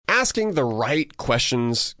asking the right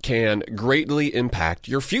questions can greatly impact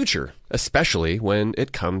your future, especially when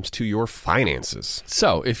it comes to your finances.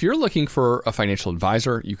 So, if you're looking for a financial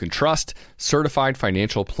advisor you can trust, certified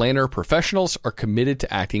financial planner professionals are committed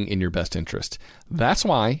to acting in your best interest. That's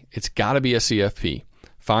why it's got to be a CFP.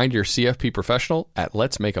 Find your CFP professional at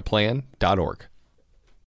letsmakeaplan.org.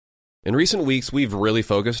 In recent weeks, we've really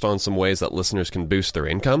focused on some ways that listeners can boost their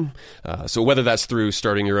income. So whether that's through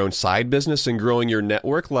starting your own side business and growing your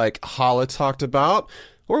network like Hala talked about,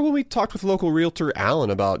 or when we talked with local realtor Alan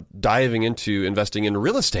about diving into investing in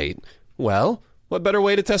real estate, well, what better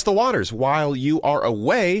way to test the waters? While you are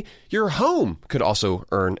away, your home could also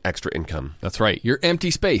earn extra income. That's right. Your empty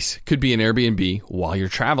space could be an Airbnb while you're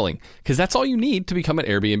traveling, because that's all you need to become an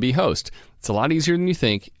Airbnb host. It's a lot easier than you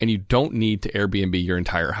think, and you don't need to Airbnb your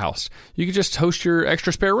entire house. You could just host your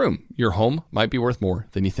extra spare room. Your home might be worth more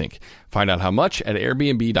than you think. Find out how much at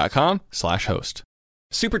airbnb.com/host.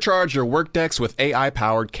 Supercharge your work decks with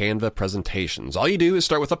AI-powered Canva presentations. All you do is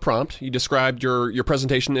start with a prompt. You describe your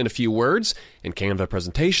presentation in a few words, and Canva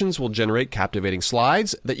presentations will generate captivating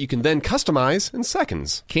slides that you can then customize in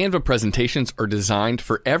seconds. Canva presentations are designed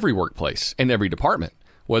for every workplace and every department.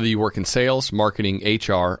 Whether you work in sales, marketing,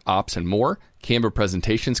 HR, ops, and more, Canva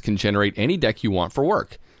presentations can generate any deck you want for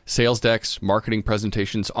work. Sales decks, marketing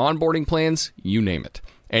presentations, onboarding plans, you name it.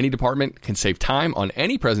 Any department can save time on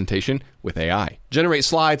any presentation with AI. Generate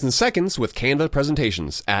slides in seconds with Canva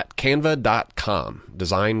presentations at canva.com.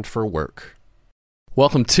 Designed for work.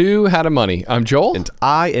 Welcome to How to Money. I'm Joel. And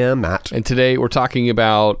I am Matt. And today we're talking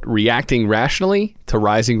about reacting rationally to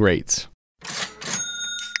rising rates.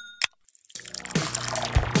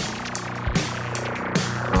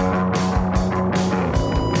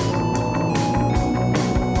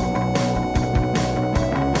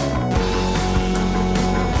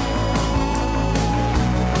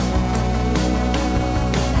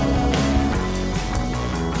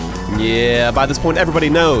 Yeah, by this point, everybody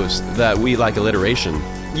knows that we like alliteration.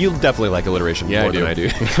 You definitely like alliteration more than I do.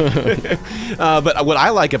 But what I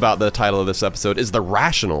like about the title of this episode is the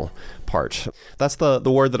rational part. That's the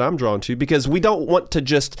word that I'm drawn to, because we don't want to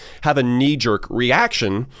just have a knee-jerk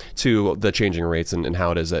reaction to the changing rates and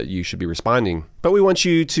how it is that you should be responding. But we want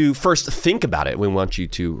you to first think about it. We want you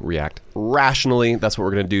to react rationally. That's what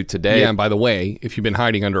we're going to do today. Yeah, and by the way, if you've been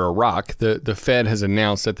hiding under a rock, the Fed has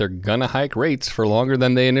announced that they're going to hike rates for longer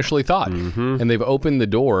than they initially thought. Mm-hmm. And they've opened the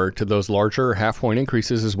door to those larger half-point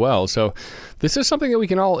increases as well. So this is something that we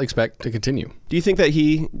can all expect to continue. Do you think that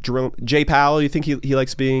Jay Powell, do you think he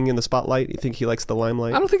likes being in the spotlight? You think he likes the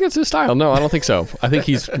limelight? I don't think that's his style. No, I don't think so. I think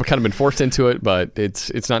he's kind of been forced into it, but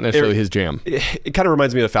it's not necessarily his jam. It kind of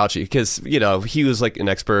reminds me of Fauci, because, he was like an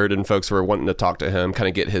expert and folks were wanting to talk to him, kind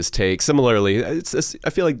of get his take. Similarly, I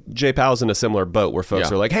feel like Jay Powell's in a similar boat where folks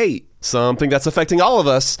are like, hey, something that's affecting all of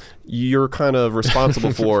us, you're kind of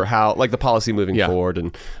responsible for how, like, the policy moving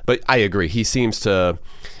forward. But I agree. He seems to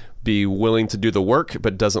be willing to do the work,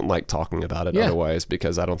 but doesn't like talking about it otherwise,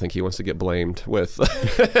 because I don't think he wants to get blamed with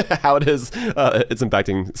how it is it's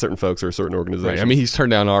impacting certain folks or certain organizations. Right. I mean, he's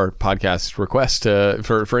turned down our podcast request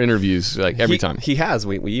for interviews like every time. He has.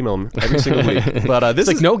 We email him every single week. But this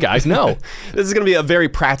is no, guys, no. This is going to be a very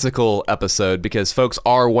practical episode, because folks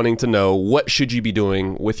are wanting to know, what should you be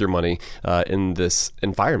doing with your money in this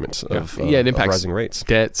environment of it impacts rising rates,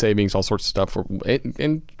 debt, savings, all sorts of stuff.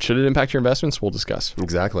 And should it impact your investments? We'll discuss.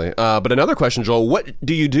 Exactly. But another question, Joel, what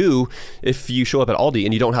do you do if you show up at Aldi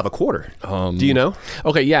and you don't have a quarter? Do you know?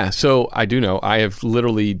 Okay, yeah. So I do know. I have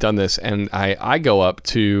literally done this, and I go up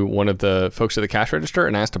to one of the folks at the cash register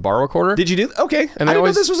and ask to borrow a quarter. Did you do? Okay. And I didn't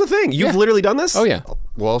know this was a thing. You've literally done this? Oh, yeah.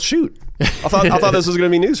 Well, shoot. I thought this was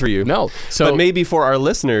going to be news for you. No. But maybe for our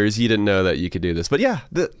listeners, you didn't know that you could do this. But yeah.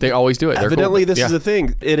 They always do it. Evidently, this is a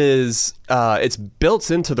thing. It is, it's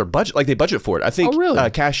built into their budget. Like, they budget for it. I think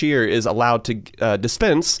cashier is allowed to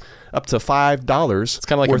dispense up to $5. It's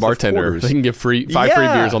kind of like a bartender. They can give five free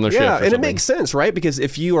beers on their shift. Yeah, and it makes sense, right? Because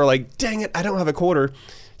if you are like, dang it, I don't have a quarter,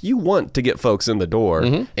 you want to get folks in the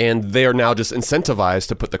door, and they are now just incentivized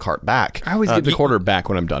to put the cart back. I always give the quarter back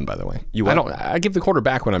when I'm done, by the way. I give the quarter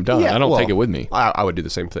back when I'm done. Yeah, I don't take it with me. I would do the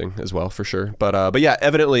same thing as well, for sure. But yeah,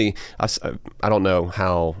 evidently, I don't know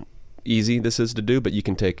how easy this is to do, but you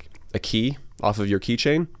can take a key off of your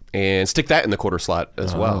keychain and stick that in the quarter slot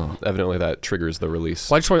as well. Evidently, that triggers the release.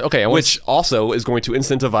 Well, I just want, which also is going to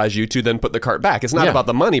incentivize you to then put the cart back. It's not about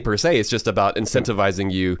the money per se. It's just about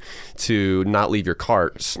incentivizing you to not leave your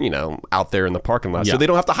cart, out there in the parking lot, so they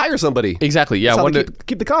don't have to hire somebody. Exactly. Yeah, I wanted to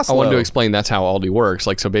keep the cost low. I wanted to explain that's how Aldi works.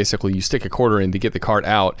 Like, so basically, you stick a quarter in to get the cart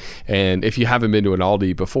out, and if you haven't been to an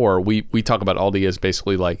Aldi before, we talk about Aldi as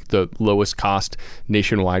basically like the lowest cost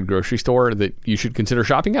nationwide grocery store that you should consider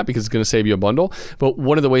shopping at because it's going to save you a bundle. But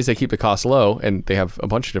one of the ways they keep the cost low, and they have a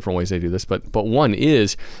bunch of different ways they do this, but one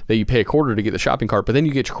is that you pay a quarter to get the shopping cart, but then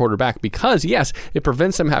you get your quarter back because, yes, it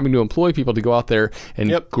prevents them having to employ people to go out there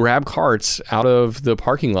and grab carts out of the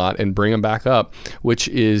parking lot and bring them back up, which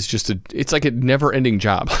is just it's like a never-ending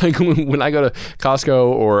job. Like when I go to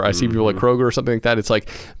Costco or I see people at Kroger or something like that, it's like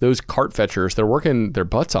those cart fetchers, they're working their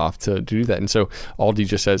butts off to do that. And so Aldi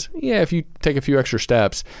just says, if you take a few extra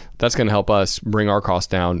steps, that's going to help us bring our costs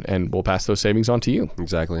down, and we'll pass those savings on to you.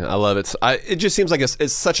 Exactly. I love it. It just seems like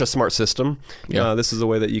it's such a smart system. This is a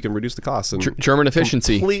way that you can reduce the costs. And German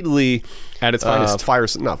efficiency. Completely at its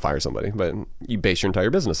finest. Not fire somebody, but you base your entire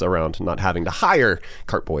business around not having to hire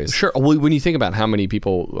cart boys. Sure. Well, when you think about how many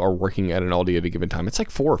people are working at an Aldi at a given time, it's like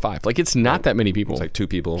 4 or 5. Like, it's not that many people. It's like 2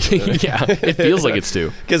 people. Yeah, it feels like it's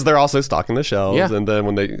 2. Because they're also stocking the shelves, and then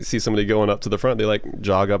when they see somebody going up to the front, they like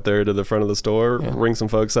jog up there to the front of the store, ring some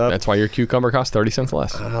folks up. That's why your cucumber costs 30 cents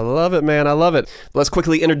less. I love it, man. I love it. Let's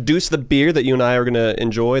quickly introduce the beer that you and I are going to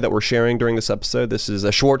enjoy that we're sharing during this episode. This is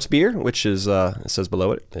a Schwartz beer, which is, it says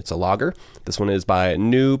below it, it's a lager. This one is by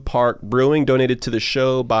New Park Brewing, donated to the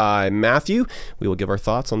show by Matthew. We will give our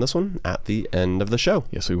thoughts on this one at the end of the show.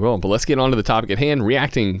 Yes, we will. But let's get on to the topic at hand,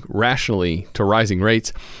 reacting rationally to rising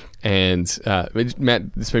rates. And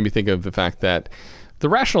Matt, this made me think of the fact that the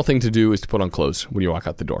rational thing to do is to put on clothes when you walk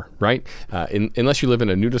out the door, right? Unless you live in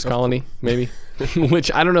a nudist colony, maybe,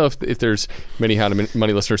 which I don't know if there's many How to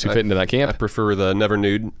Money listeners who fit into that camp. I prefer the never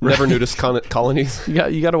nudist colonies.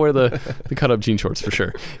 You got to wear the cut up jean shorts for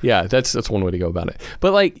sure. Yeah, that's one way to go about it.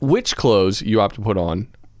 But like, which clothes you opt to put on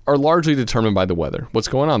are largely determined by the weather. What's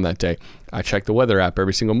going on that day? I check the weather app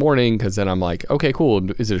every single morning because then I'm like, okay, cool.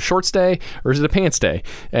 Is it a shorts day or is it a pants day?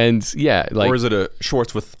 And or is it a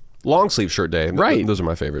shorts with long sleeve shirt day? Right. Those are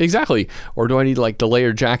my favorites. Exactly. Or do I need like the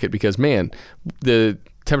layered jacket because, man, the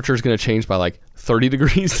temperature is going to change by like 30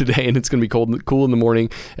 degrees today, and it's going to be cool in the morning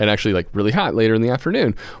and actually like really hot later in the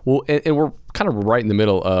afternoon. Well, and we're kind of right in the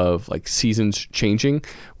middle of like seasons changing,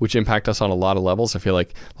 which impact us on a lot of levels. I feel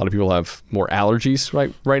like a lot of people have more allergies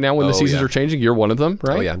right now when the seasons are changing. You're one of them,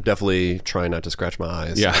 right? Oh yeah, I'm definitely trying not to scratch my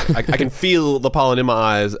eyes. Yeah. I can feel the pollen in my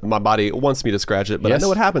eyes. My body wants me to scratch it, but I know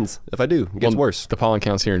what happens if I do. It gets worse. The pollen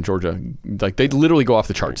counts here in Georgia, like they literally go off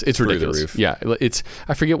the charts. It's ridiculous. Through the roof. Yeah,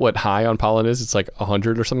 I forget what high on pollen is. It's like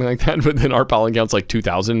 100 or something like that, but then our pollen count's like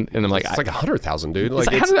 2,000, and I'm like, it's like 100,000, dude. Like,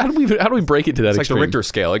 how do we break it to that extreme? It's like the Richter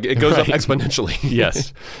scale. It goes up exponentially.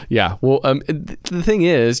 Yes. Yeah. Well, the thing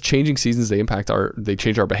is, changing seasons, they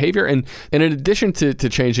change our behavior, and in addition to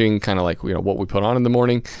changing kind of like what we put on in the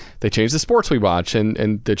morning, they change the sports we watch,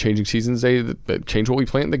 and the changing seasons they change what we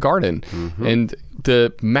plant in the garden, and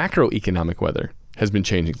the macroeconomic weather has been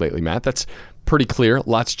changing lately, Matt. That's pretty clear.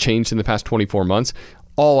 Lots changed in the past 24 months.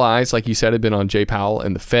 All eyes, like you said, have been on Jay Powell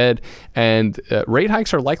and the Fed, and rate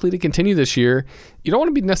hikes are likely to continue this year. You don't want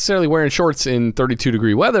to be necessarily wearing shorts in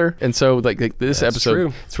 32-degree weather, and so like this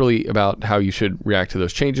episode, it's really about how you should react to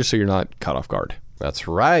those changes so you're not caught off guard. That's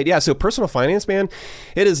right. Yeah, so personal finance, man,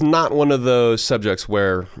 it is not one of those subjects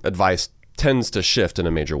where advice tends to shift in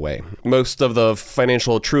a major way. Most of the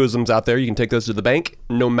financial truisms out there, you can take those to the bank,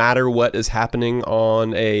 no matter what is happening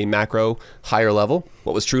on a macro higher level.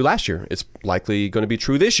 What was true last year, it's likely going to be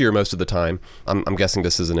true this year most of the time. I'm guessing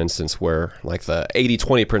this is an instance where like the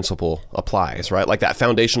 80-20 principle applies, right? Like that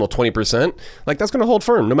foundational 20%, like that's going to hold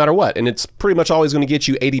firm no matter what. And it's pretty much always going to get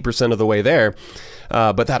you 80% of the way there.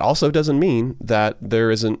 But that also doesn't mean that there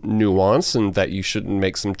isn't nuance and that you shouldn't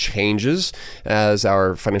make some changes as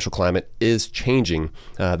our financial climate is changing.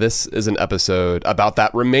 This is an episode about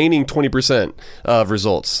that remaining 20% of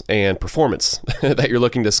results and performance that you're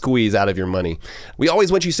looking to squeeze out of your money. We always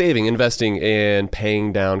want you saving, investing, and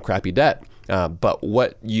paying down crappy debt. But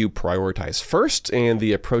what you prioritize first and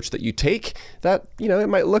the approach that you take, that, it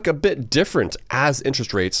might look a bit different as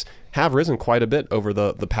interest rates have risen quite a bit over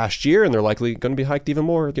the past year, and they're likely going to be hiked even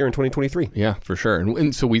more here in 2023. Yeah, for sure.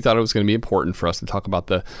 And so we thought it was going to be important for us to talk about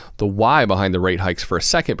the why behind the rate hikes for a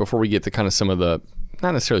second before we get to kind of some of the,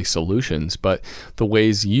 not necessarily solutions, but the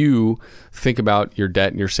ways you think about your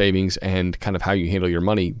debt and your savings and kind of how you handle your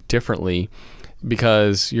money differently.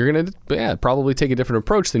 because you're going to probably take a different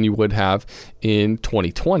approach than you would have in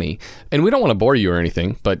 2020. And we don't want to bore you or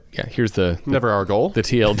anything, but here's never our goal. The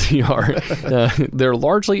TLDR. They're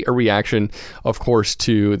largely a reaction, of course,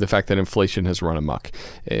 to the fact that inflation has run amok.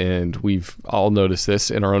 And we've all noticed this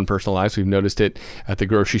in our own personal lives. We've noticed it at the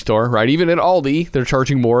grocery store, right? Even at Aldi, they're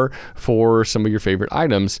charging more for some of your favorite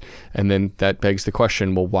items. And then that begs the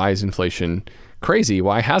question, well, why is inflation crazy?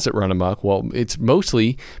 Why has it run amok? Well, it's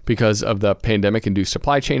mostly because of the pandemic-induced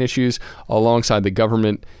supply chain issues, alongside the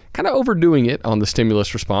government kind of overdoing it on the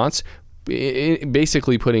stimulus response,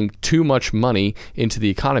 basically putting too much money into the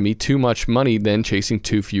economy, too much money then chasing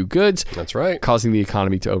too few goods. That's right. Causing the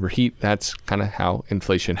economy to overheat. That's kind of how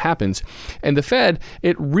inflation happens. And the Fed,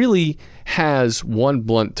 it really has one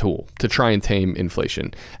blunt tool to try and tame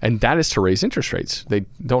inflation, and that is to raise interest rates. They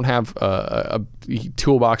don't have a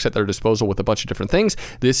toolbox at their disposal with a bunch of different things.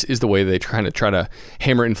 This is the way they kind of try to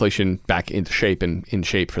hammer inflation back into shape, and in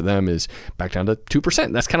shape for them is back down to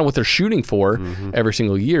 2%. That's kind of what they're shooting for every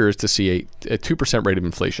single year, is to see a 2% rate of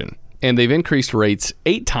inflation. And they've increased rates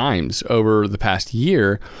 8 times over the past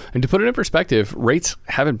year. And to put it in perspective, rates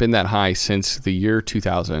haven't been that high since the year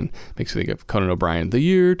 2000. Makes me think of Conan O'Brien, the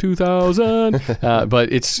year 2000.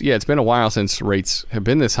 But it's been a while since rates have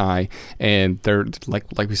been this high. And they're, like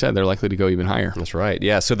we said, they're likely to go even higher. That's right.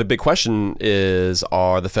 Yeah. So the big question is,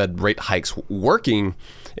 are the Fed rate hikes working?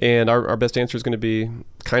 And our best answer is going to be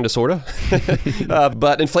kind of, sort of.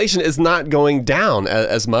 But inflation is not going down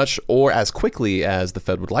as much or as quickly as the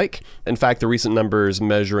Fed would like. In fact, the recent numbers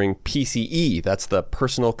measuring PCE, that's the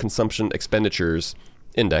Personal Consumption Expenditures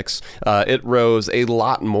Index, it rose a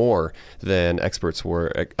lot more than experts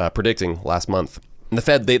were predicting last month. And the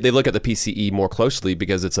Fed, they look at the PCE more closely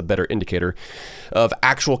because it's a better indicator of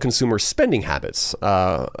actual consumer spending habits,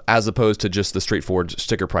 as opposed to just the straightforward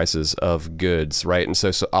sticker prices of goods, right? And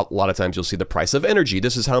so a lot of times you'll see the price of energy.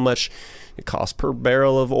 This is how much it costs per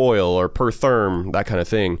barrel of oil or per therm, that kind of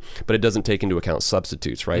thing. But it doesn't take into account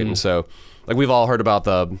substitutes, right? And so, like, we've all heard about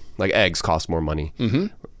eggs cost more money.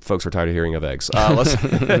 Folks are tired of hearing of eggs.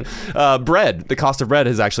 Bread, the cost of bread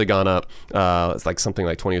has actually gone up. It's like something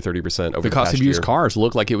like 20 or 30% over the past year. The cost of used cars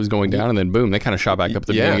looked like it was going down, and then boom, they kind of shot back up at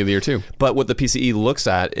the beginning of the year too. But what the PCE looks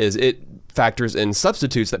at is it factors in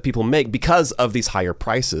substitutes that people make because of these higher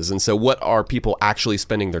prices. And so what are people actually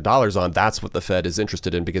spending their dollars on? That's what the Fed is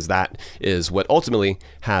interested in, because that is what ultimately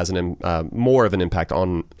has more of an impact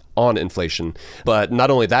on inflation. But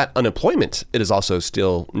not only that, unemployment, it is also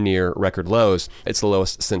still near record lows. It's the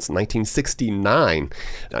lowest since 1969.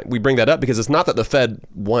 We bring that up because it's not that the Fed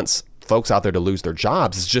wants folks out there to lose their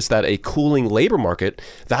jobs. It's just that a cooling labor market,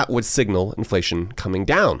 that would signal inflation coming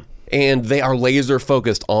down. And they are laser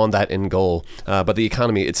focused on that end goal. But the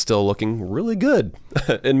economy, it's still looking really good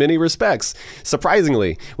in many respects,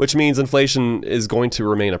 surprisingly, which means inflation is going to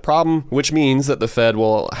remain a problem, which means that the Fed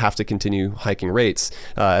will have to continue hiking rates,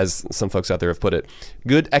 as some folks out there have put it.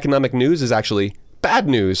 Good economic news is actually bad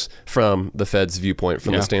news from the Fed's viewpoint,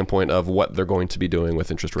 from the standpoint of what they're going to be doing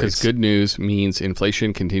with interest rates. Because good news means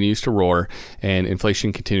inflation continues to roar, and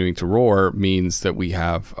inflation continuing to roar means that we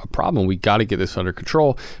have a problem. We got to get this under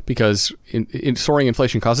control, because soaring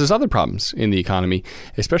inflation causes other problems in the economy,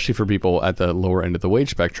 especially for people at the lower end of the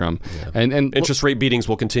wage spectrum. And interest rate beatings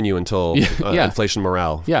will continue until inflation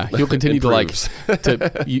morale. Yeah, you'll continue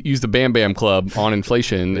to use the Bam Bam Club on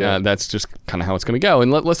inflation. That's just kind of how it's going to go.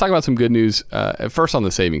 And let's talk about some good news. First, on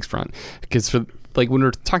the savings front, because when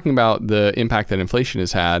we're talking about the impact that inflation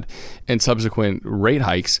has had and subsequent rate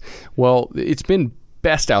hikes, well, it's been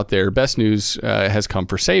best out there. Best news has come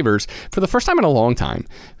for savers for the first time in a long time.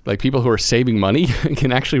 Like, people who are saving money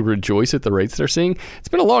can actually rejoice at the rates they're seeing. It's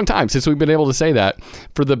been a long time since we've been able to say that.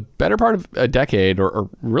 For the better part of a decade, or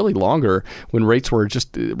really longer, when rates were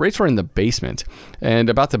in the basement, and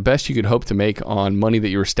about the best you could hope to make on money that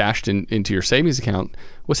you were stashed into your savings account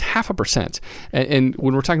was 0.5%. And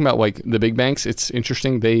when we're talking about like the big banks, it's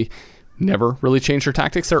interesting. They never really changed their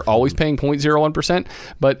tactics. They're always paying 0.01%,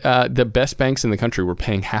 but the best banks in the country were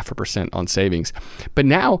paying 0.5% on savings. But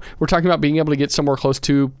now we're talking about being able to get somewhere close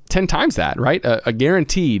to 10 times that, right? A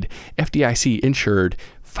guaranteed FDIC insured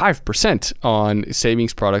 5% on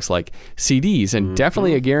savings products like CDs, and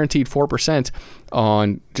definitely a guaranteed 4%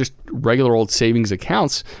 on just regular old savings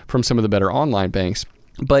accounts from some of the better online banks.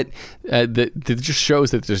 But that just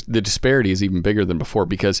shows that the disparity is even bigger than before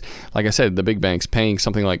because, like I said, the big banks paying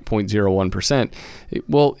something like 0.01%.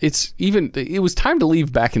 Well, it was time to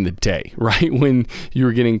leave back in the day, right? When you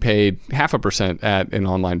were getting paid 0.5% at an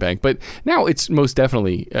online bank. But now it's most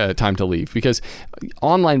definitely time to leave because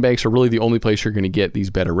online banks are really the only place you're going to get these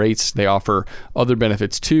better rates. They offer other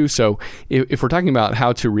benefits too. So if we're talking about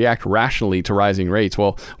how to react rationally to rising rates,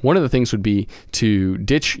 well, one of the things would be to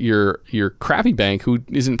ditch your crappy bank who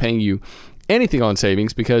isn't paying you anything on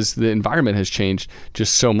savings because the environment has changed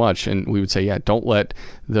just so much. And we would say, yeah, don't let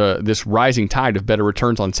this rising tide of better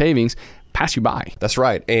returns on savings pass you by. That's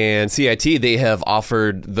right. And CIT, they have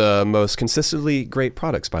offered the most consistently great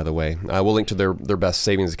products, by the way. We'll link to their best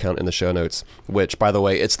savings account in the show notes, which, by the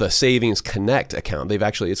way, it's the Savings Connect account.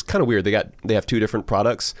 It's kind of weird. They have 2 different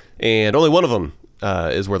products, and only one of them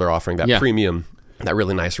is where they're offering that premium, that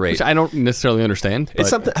really nice rate. Which I don't necessarily understand. It's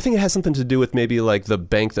something. I think it has something to do with maybe like the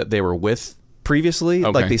bank that they were with previously.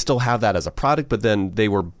 Okay. Like they still have that as a product, but then they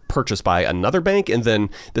were purchased by another bank, and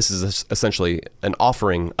then this is essentially an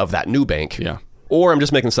offering of that new bank. Yeah. Or I'm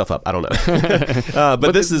just making stuff up. I don't know.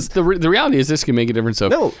 But this is the reality is this can make a difference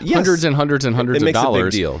of hundreds and hundreds and hundreds of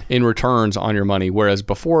dollars in returns on your money. Whereas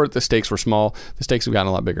before the stakes were small, the stakes have gotten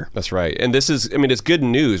a lot bigger. That's right. And this is, it's good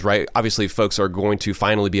news, right? Obviously, folks are going to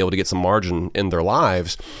finally be able to get some margin in their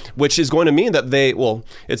lives, which is going to mean that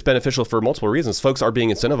it's beneficial for multiple reasons. Folks are being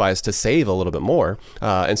incentivized to save a little bit more.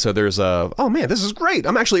 And so there's oh man, this is great.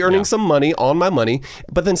 I'm actually earning some money on my money.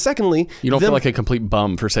 But then secondly, you don't feel like a complete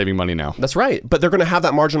bum for saving money now. That's right. But they're going to have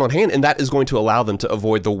that margin on hand, and that is going to allow them to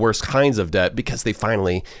avoid the worst kinds of debt because they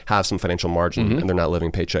finally have some financial margin and they're not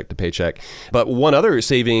living paycheck to paycheck. But one other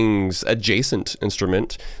savings adjacent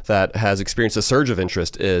instrument that has experienced a surge of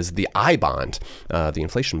interest is the I-bond, the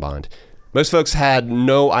inflation bond. Most folks had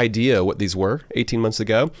no idea what these were 18 months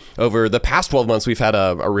ago. Over the past 12 months, we've had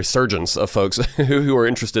a resurgence of folks who are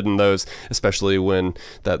interested in those, especially when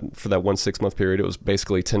for that 1 6-month period, it was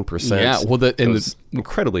basically 10%. Yeah, well, it was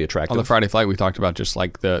incredibly attractive. On the Friday Flight, we talked about just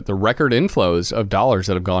like the record inflows of dollars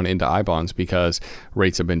that have gone into I-bonds because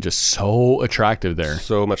rates have been just so attractive there.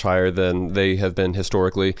 So much higher than they have been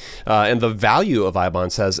historically. And the value of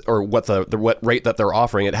I-bonds what rate that they're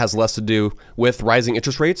offering, it has less to do with rising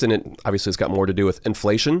interest rates, and it obviously it's got more to do with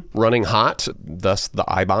inflation running hot, thus the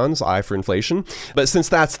I-bonds, I for inflation. But since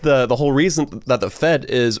that's the whole reason that the Fed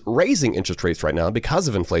is raising interest rates right now because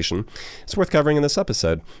of inflation, it's worth covering in this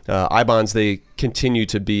episode. I-bonds, they continue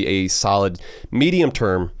to be a solid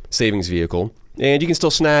medium-term savings vehicle, and you can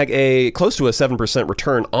still snag close to a 7%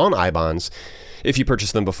 return on I-bonds. If you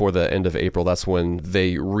purchase them before the end of April, that's when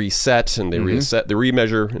they reset and they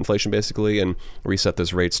remeasure inflation basically and reset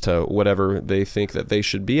those rates to whatever they think that they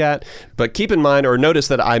should be at. But keep in mind or notice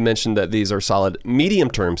that I mentioned that these are solid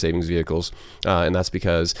medium-term savings vehicles. And that's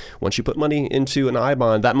because once you put money into an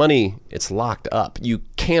I-bond, that money, it's locked up. You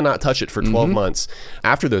cannot touch it for 12 months.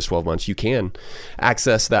 After those 12 months, you can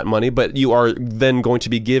access that money, but you are then going to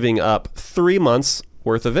be giving up 3 months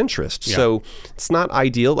worth of interest. Yeah. So it's not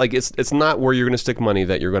ideal. Like it's not where you're going to stick money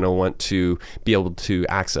that you're going to want to be able to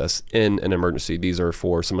access in an emergency. These are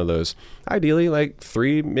for some of those ideally like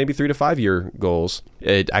 3 to 5 year goals.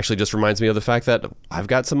 It actually just reminds me of the fact that I've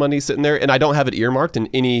got some money sitting there and I don't have it earmarked in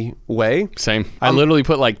any way. Same. I literally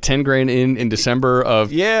put like 10 grand in December of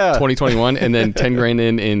 2021 and then 10 grand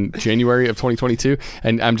in January of 2022.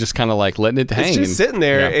 And I'm just kind of like letting it hang. It's just sitting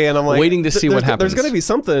there and I'm like waiting to see what happens. There's going to be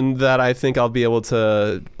something that I think I'll be able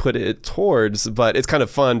to put it towards, but it's kind of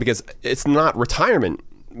fun because it's not retirement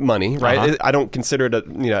money, right? I don't consider it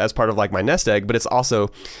as part of like my nest egg, but it's also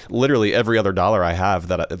literally every other dollar I have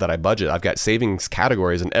that I budget. I've got savings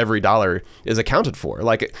categories and every dollar is accounted for.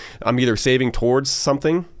 Like I'm either saving towards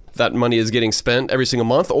something, that money is getting spent every single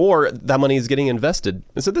month, or that money is getting invested.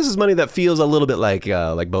 And so this is money that feels a little bit like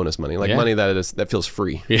bonus money, money that feels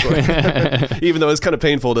free. Yeah. Even though it's kind of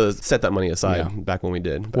painful to set that money aside back when we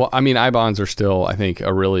did. But. Well, I mean, I-bonds are still, I think,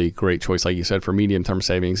 a really great choice, like you said, for medium-term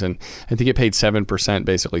savings. And to get paid 7%,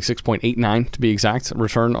 basically 6.89 to be exact,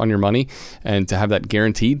 return on your money, and to have that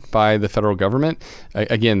guaranteed by the federal government,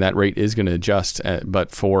 again, that rate is going to adjust.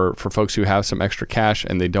 But for folks who have some extra cash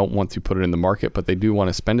and they don't want to put it in the market, but they do want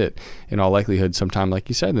to spend it in all likelihood sometime, like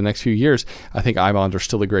you said, the next few years, I think I-bonds are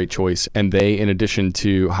still a great choice. And they, in addition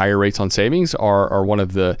to higher rates on savings, are one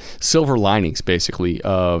of the silver linings, basically,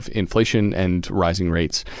 of inflation and rising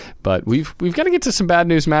rates. But we've got to get to some bad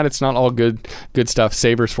news, Matt. It's not all good stuff.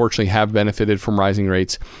 Savers, fortunately, have benefited from rising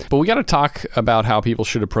rates. But we got to talk about how people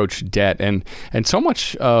should approach debt. And so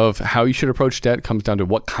much of how you should approach debt comes down to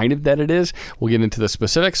what kind of debt it is. We'll get into the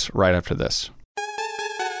specifics right after this.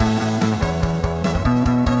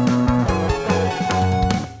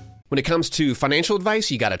 When it comes to financial advice,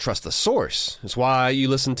 you got to trust the source. That's why you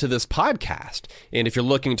listen to this podcast. And if you're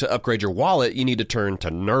looking to upgrade your wallet, you need to turn to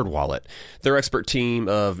NerdWallet. Their expert team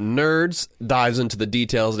of nerds dives into the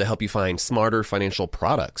details to help you find smarter financial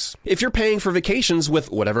products. If you're paying for vacations with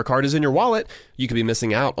whatever card is in your wallet, you could be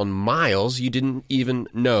missing out on miles you didn't even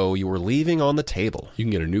know you were leaving on the table. You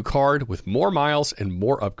can get a new card with more miles and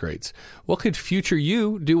more upgrades. What could future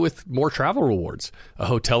you do with more travel rewards? A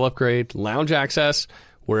hotel upgrade, lounge access?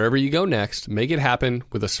 Wherever you go next, make it happen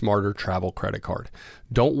with a smarter travel credit card.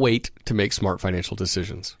 Don't wait to make smart financial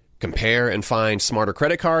decisions. Compare and find smarter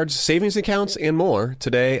credit cards, savings accounts, and more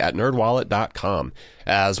today at nerdwallet.com.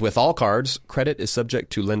 As with all cards, credit is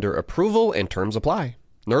subject to lender approval and terms apply.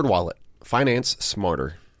 NerdWallet. Finance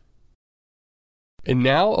smarter. And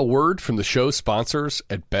now a word from the show sponsors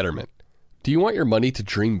at Betterment. Do you want your money to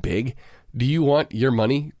dream big? Do you want your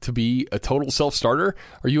money to be a total self-starter?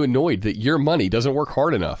 Are you annoyed that your money doesn't work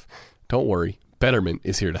hard enough? Don't worry, Betterment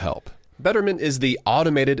is here to help. Betterment is the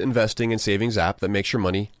automated investing and savings app that makes your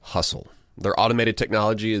money hustle. Their automated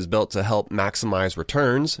technology is built to help maximize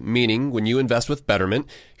returns, meaning when you invest with Betterment,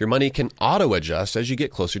 your money can auto-adjust as you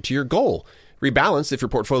get closer to your goal. Rebalance if your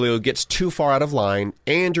portfolio gets too far out of line,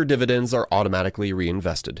 and your dividends are automatically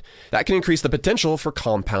reinvested. That can increase the potential for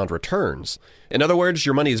compound returns. In other words,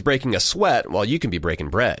 your money is breaking a sweat while you can be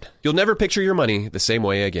breaking bread. You'll never picture your money the same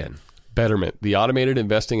way again. Betterment, the automated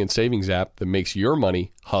investing and savings app that makes your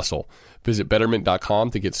money hustle. Visit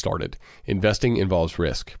Betterment.com to get started. Investing involves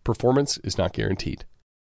risk. Performance is not guaranteed.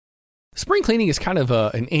 Spring cleaning is kind of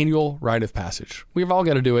an annual rite of passage. We've all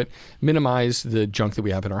got to do it, minimize the junk that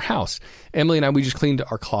we have in our house. Emily and I, we just cleaned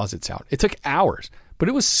our closets out. It took hours, but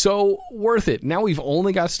it was so worth it. Now we've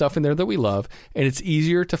only got stuff in there that we love, and it's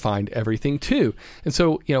easier to find everything too. And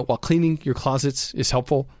so, while cleaning your closets is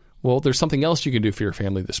helpful, well, there's something else you can do for your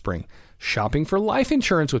family this spring. Shopping for life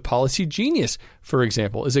insurance with Policy Genius, for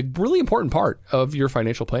example, is a really important part of your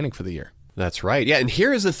financial planning for the year. That's right. Yeah, and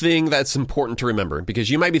here is the thing that's important to remember, because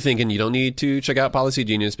you might be thinking you don't need to check out Policy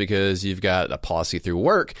Genius because you've got a policy through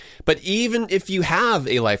work. But even if you have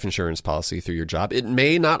a life insurance policy through your job, it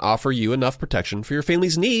may not offer you enough protection for your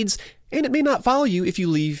family's needs, and it may not follow you if you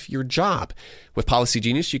leave your job. With Policy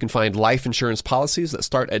Genius, you can find life insurance policies that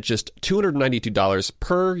start at just $292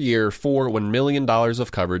 per year for $1 million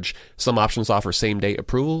of coverage. Some options offer same-day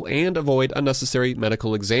approval and avoid unnecessary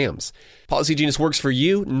medical exams. Policy Genius works for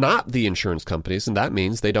you, not the insurance companies, and that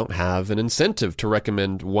means they don't have an incentive to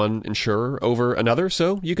recommend one insurer over another,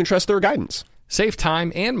 so you can trust their guidance. Save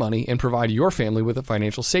time and money and provide your family with a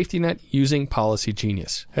financial safety net using Policy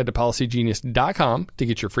Genius. Head to policygenius.com to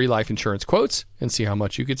get your free life insurance quotes and see how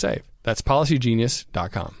much you could save. That's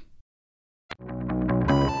policygenius.com.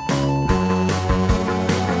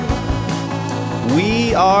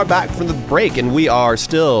 We are back from the break, and we are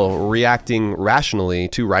still reacting rationally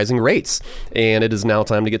to rising rates. And it is now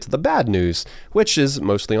time to get to the bad news, which is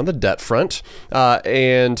mostly on the debt front.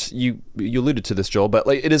 And you alluded to this, Joel, but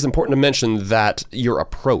it is important to mention that your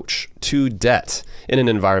approach to debt in an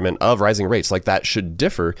environment of rising rates like that should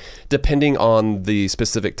differ depending on the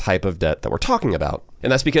specific type of debt that we're talking about.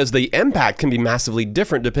 And that's because the impact can be massively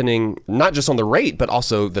different depending not just on the rate, but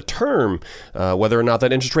also the term, whether or not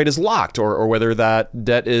that interest rate is locked or whether that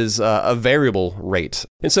debt is a variable rate.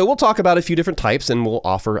 And so we'll talk about a few different types and we'll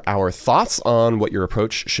offer our thoughts on what your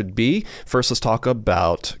approach should be. First, let's talk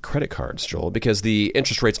about credit cards, Joel, because the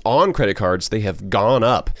interest rates on credit cards, they have gone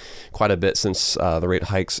up quite a bit since the rate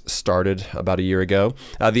hikes started about a year ago.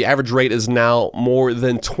 The average rate is now more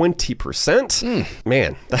than 20%.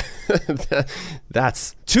 Man,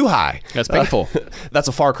 that's too high. That's painful. That's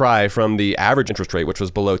a far cry from the average interest rate, which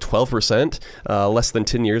was below 12% less than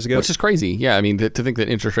 10 years ago. Which is crazy. Yeah, I mean, to think that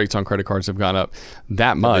interest rates on credit cards have gone up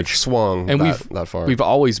that much. They've swung and that far. We've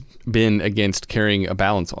always been against carrying a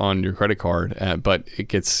balance on your credit card, but it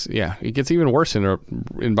gets even worse in an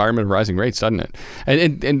environment of rising rates, doesn't it?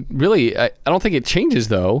 And really, I don't think it changes,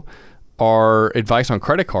 though, our advice on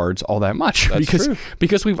credit cards all that much. That's true.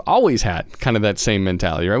 Because we've always had kind of that same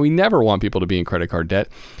mentality, right? We never want people to be in credit card debt.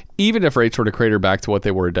 Even if rates were to crater back to what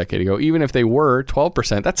they were a decade ago, even if they were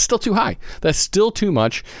 12%, that's still too high. That's still too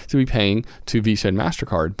much to be paying to Visa and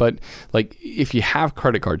MasterCard. But if you have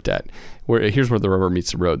credit card debt, here's where the rubber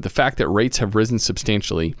meets the road. The fact that rates have risen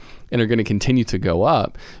substantially and are going to continue to go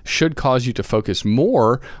up should cause you to focus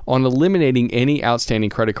more on eliminating any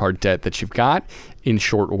outstanding credit card debt that you've got in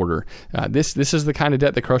short order. This is the kind of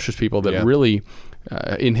debt that crushes people, that really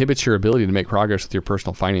inhibits your ability to make progress with your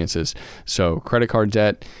personal finances. So credit card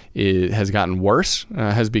debt has gotten worse,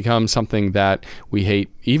 has become something that we hate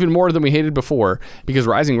even more than we hated before, because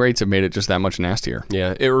rising rates have made it just that much nastier.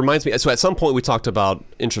 Yeah, it reminds me. So at some point we talked about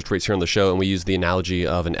interest rates here on the show, and we used the analogy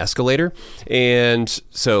of an escalator. And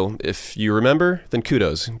so if you remember, then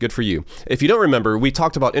kudos, good for you. If you don't remember, we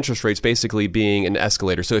talked about interest rates basically being an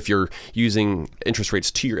escalator. So if you're using interest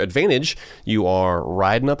rates to your advantage, you are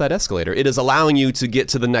riding up that escalator. It is allowing you to get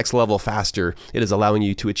to the next level faster. It is allowing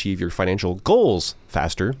you to achieve your financial goals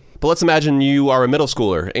faster. But let's imagine you are a middle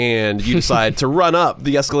schooler and you decide to run up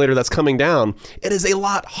the escalator that's coming down. It is a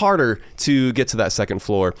lot harder to get to that second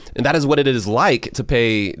floor. And that is what it is like to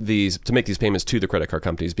make these payments to the credit card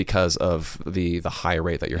companies because of the high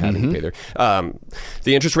rate that you're having to pay there.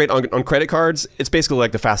 The interest rate on credit cards, it's basically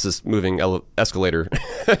like the fastest moving escalator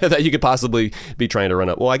that you could possibly be trying to run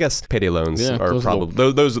up. Well, I guess payday loans are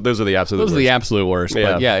probably, those are the absolute worst. Those are the absolute worst.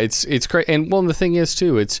 But yeah, it's great. And well, the thing is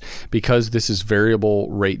too, it's because this is variable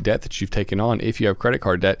rate debt that you've taken on. If you have credit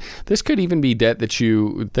card debt, this could even be debt that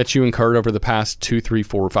you incurred over the past 2, 3,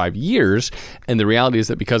 4, or 5 years. And the reality is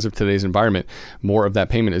that because of today's environment, more of that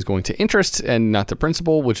payment is going to interest and not to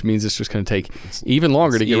principal, which means it's just going to take even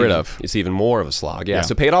longer to get rid of. It's even more of a slog. Yeah.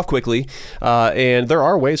 So pay it off quickly. And there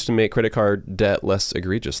are ways to make credit card debt less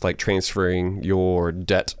egregious, like transferring your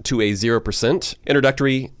debt to a 0%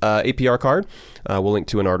 introductory APR card. We'll link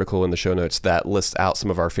to an article in the show notes that lists out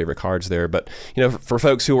some of our favorite cards there. But for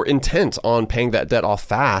folks who are intent on paying that debt off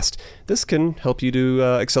fast, this can help you to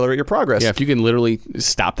accelerate your progress. Yeah, if you can literally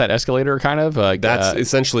stop that escalator, kind of. That's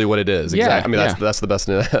essentially what it is. Yeah, exactly. I mean, that's the best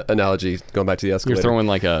analogy, going back to the escalator. You're throwing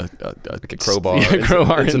like a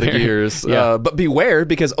crowbar into the gears. Yeah. But beware,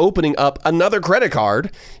 because opening up another credit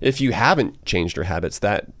card, if you haven't changed your habits,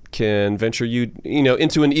 that can venture you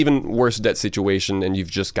into an even worse debt situation, and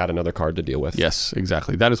you've just got another card to deal with. Yes,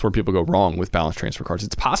 exactly. That is where people go wrong with balance transfer cards.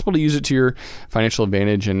 It's possible to use it to your financial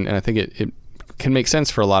advantage, and I think it can make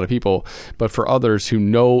sense for a lot of people, but for others who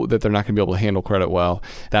know that they're not going to be able to handle credit well,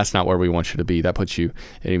 that's not where we want you to be. That puts you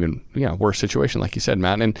in an even worse situation, like you said,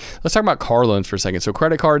 Matt. And let's talk about car loans for a second. So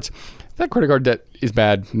credit cards, that credit card debt is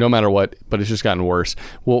bad no matter what, but it's just gotten worse.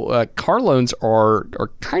 Well, car loans are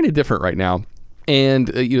kind of different right now. And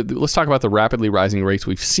let's talk about the rapidly rising rates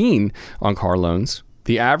we've seen on car loans.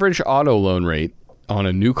 The average auto loan rate on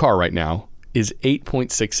a new car right now is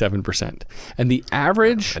 8.67%. And the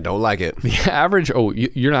average... I don't like it. The average... Oh,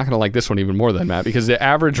 you're not going to like this one even more than Matt, because the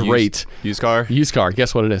average rate... Used car? Used car.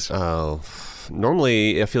 Guess what it is? Oh,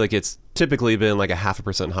 normally I feel like it's typically been like a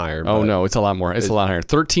 0.5% higher. Oh, no, it's a lot more. It's a lot higher.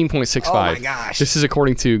 13.65. Oh, my gosh. This is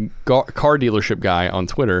according to Car Dealership Guy on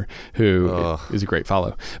Twitter, who is a great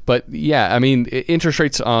follow. But yeah, I mean, interest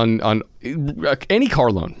rates on any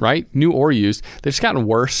car loan, right? New or used, they've just gotten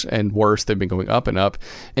worse and worse. They've been going up and up.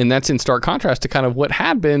 And that's in stark contrast to kind of what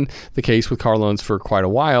had been the case with car loans for quite a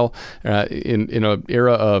while. In an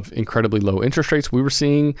era of incredibly low interest rates, we were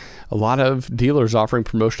seeing a lot of dealers offering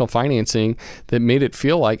promotional financing that made it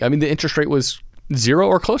feel like, I mean, the interest rate was zero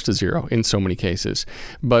or close to zero in so many cases.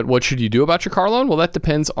 But what should you do about your car loan? Well, that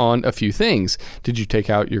depends on a few things. Did you take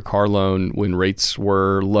out your car loan when rates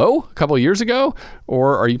were low a couple of years ago?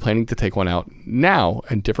 Or are you planning to take one out now?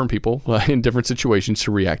 And different people in different situations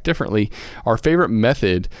to react differently. Our favorite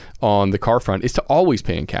method on the car front is to always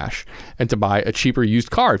pay in cash and to buy a cheaper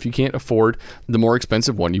used car if you can't afford the more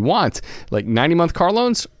expensive one you want. Like 90-month car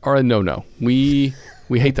loans are a no-no. We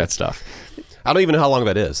hate that stuff. I don't even know how long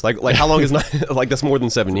that is. Like how long is not like that's more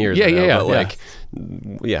than 7 years. Yeah.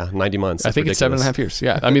 But 90 months. I think it's 7.5 years.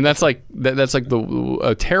 Yeah. I mean, that's like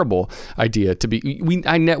a terrible idea to be.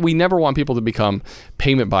 We never want people to become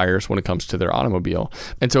payment buyers when it comes to their automobile.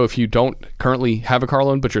 And so if you don't currently have a car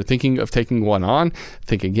loan, but you're thinking of taking one on,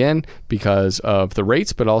 think again, because of the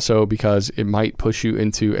rates, but also because it might push you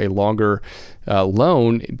into a longer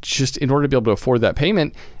loan just in order to be able to afford that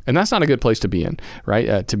payment. And that's not a good place to be in,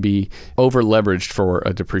 right? To be over leveraged for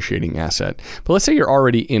a depreciating asset. But let's say you're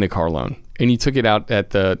already in a car loan and you took it out at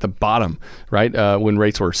the bottom, right? When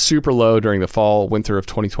rates were super low during the fall, winter of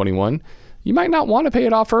 2021. You might not want to pay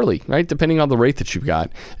it off early, right? Depending on the rate that you've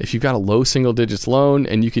got. If you've got a low single digits loan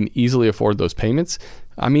and you can easily afford those payments,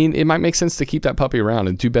 I mean, it might make sense to keep that puppy around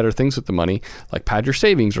and do better things with the money, like pad your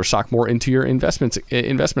savings or sock more into your investment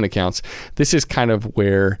accounts. This is kind of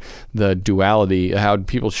where the duality, how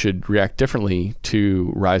people should react differently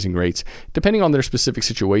to rising rates, depending on their specific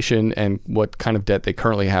situation and what kind of debt they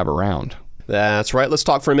currently have around. That's right. Let's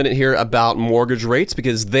talk for a minute here about mortgage rates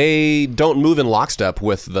because they don't move in lockstep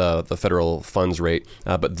with the federal funds rate,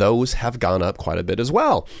 but those have gone up quite a bit as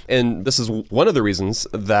well. And this is one of the reasons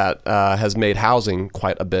that has made housing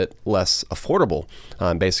quite a bit less affordable.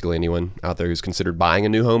 Basically, anyone out there who's considered buying a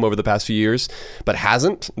new home over the past few years but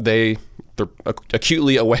hasn't, they're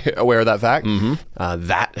acutely aware of that fact.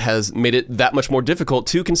 That has made it that much more difficult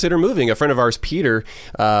to consider moving. A friend of ours, Peter,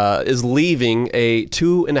 is leaving a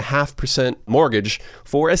 2.5% mortgage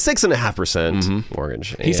for a 6.5%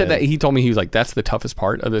 mortgage. He said that, he told me, he was like, that's the toughest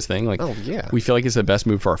part of this thing. Like, we feel like it's the best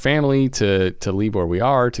move for our family to leave where we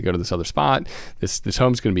are, to go to this other spot. This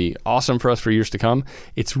home's going to be awesome for us for years to come.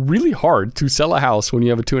 It's really hard to sell a house when you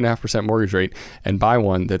have a 2.5% mortgage rate and buy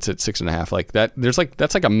one that's at 6.5%. Like that,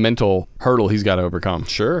 that's like a mental hurdle he's got to overcome.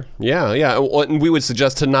 Sure. Yeah. Well, and we would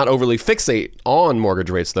suggest to not overly fixate on mortgage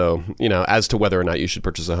rates, though, as to whether or not you should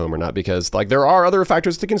purchase a home or not, because like there are other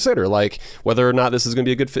factors to consider, like whether or not this is going to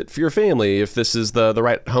be a good fit for your family, if this is the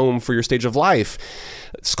right home for your stage of life,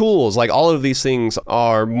 schools, like all of these things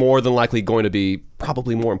are more than likely going to be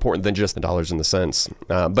probably more important than just the dollars and the cents.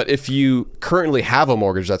 But if you currently have a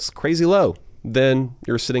mortgage that's crazy low, then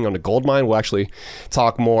you're sitting on a gold mine. We'll actually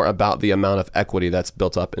talk more about the amount of equity that's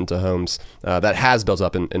built up into homes, that has built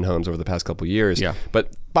up in homes over the past couple of years. Yeah.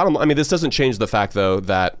 But this doesn't change the fact, though,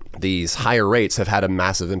 that these higher rates have had a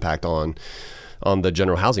massive impact on the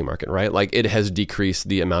general housing market, right? Like it has decreased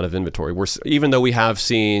the amount of inventory. Even though we have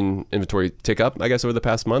seen inventory tick up, I guess, over the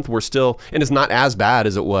past month, we're still, and it's not as bad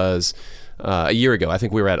as it was a year ago. I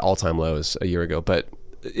think we were at all-time lows a year ago, but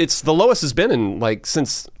it's the lowest it's been in like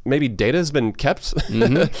since maybe data has been kept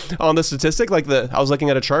on the statistic. Like I was looking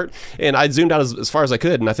at a chart and I zoomed out as far as I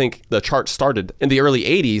could, and I think the chart started in the early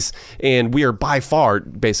 80s, and we are by far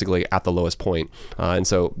basically at the lowest point. And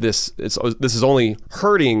so this is only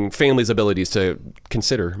hurting families' abilities to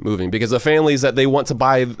consider moving, because the families that they want to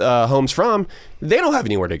buy homes from, they don't have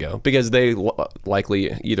anywhere to go because they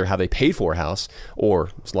likely either have a paid-for house or,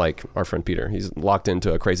 like our friend Peter, he's locked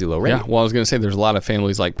into a crazy low rate. Yeah, well, I was going to say there's a lot of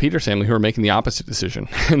families like Peter's family who are making the opposite decision.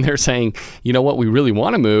 And they're saying, you know what, we really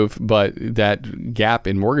want to move, but that gap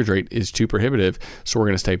in mortgage rate is too prohibitive, so we're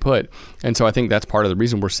going to stay put. And so I think that's part of the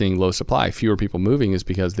reason we're seeing low supply. Fewer people moving is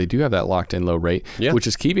because they do have that locked-in low rate, which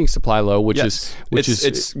is keeping supply low, which is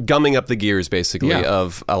it's gumming up the gears basically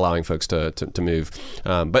of allowing folks to move.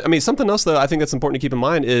 But I mean, something else though I think that's important to keep in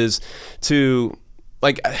mind is to,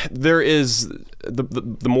 like, there is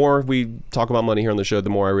the more we talk about money here on the show, the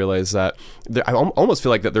more I realize that I almost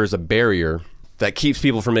feel like that there's a barrier that keeps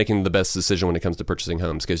people from making the best decision when it comes to purchasing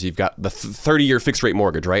homes, because you've got the 30-year fixed rate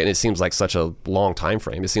mortgage, right? And it seems like such a long time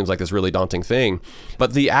frame. It seems like this really daunting thing.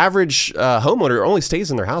 But the average homeowner only stays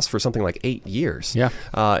in their house for something like 8 years. Yeah.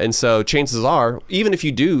 And so chances are, even if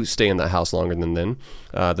you do stay in that house longer than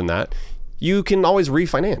that, you can always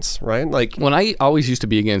refinance, right? Like, when I always used to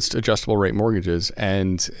be against adjustable rate mortgages,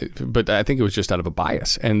 but I think it was just out of a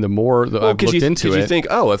bias. And the more that I've looked into it, you think,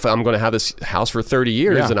 if I'm going to have this house for 30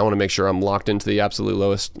 years, and I want to make sure I'm locked into the absolute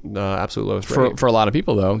lowest rate. For a lot of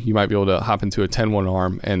people, though, you might be able to hop into a 10-1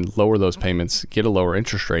 ARM and lower those payments, get a lower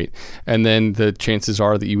interest rate, and then the chances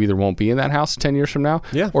are that you either won't be in that house 10 years from now,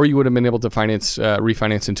 or you would have been able to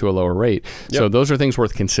refinance into a lower rate. Yep. So those are things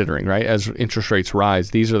worth considering, right? As interest rates rise,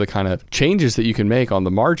 these are the kind of changes that you can make on the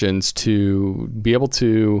margins to be able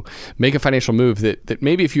to make a financial move that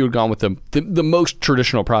maybe if you had gone with the most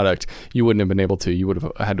traditional product, you wouldn't have been able to. You would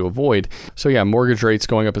have had to avoid. So yeah, mortgage rates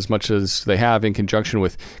going up as much as they have in conjunction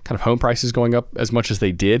with kind of home prices going up as much as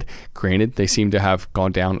they did. Granted, they seem to have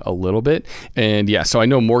gone down a little bit. And yeah, so I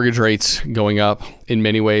know mortgage rates going up in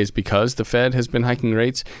many ways because the Fed has been hiking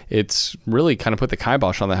rates. It's really kind of put the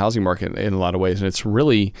kibosh on the housing market in a lot of ways. And it's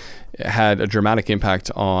really had a dramatic impact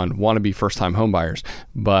on wannabe first-time home buyers.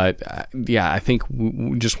 But I think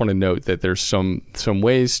we just want to note that there's some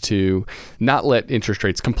ways to not let interest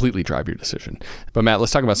rates completely drive your decision. But Matt,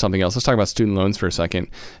 let's talk about something else. Let's talk about student loans for a second.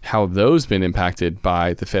 How have those been impacted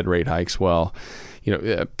by the Fed rate hikes? Well,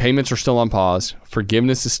 payments are still on pause.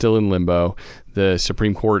 Forgiveness is still in limbo. The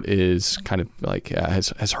Supreme Court is kind of like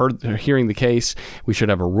has hearing the case. We should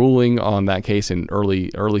have a ruling on that case in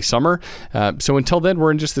early summer. So until then,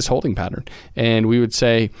 we're in just this holding pattern. And we would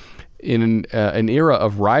say, in an era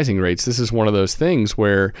of rising rates, this is one of those things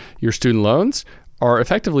where your student loans are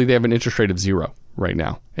effectively, they have an interest rate of 0 right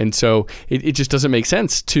now. And so it just doesn't make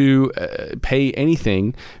sense to pay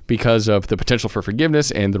anything because of the potential for forgiveness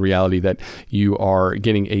and the reality that you are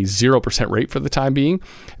getting a 0% rate for the time being.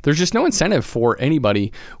 There's just no incentive for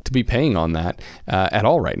anybody to be paying on that at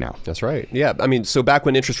all right now. That's right. Yeah. I mean, so back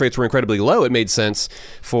when interest rates were incredibly low, it made sense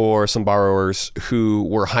for some borrowers who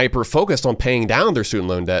were hyper-focused on paying down their student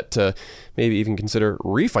loan debt to maybe even consider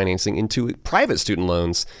refinancing into private student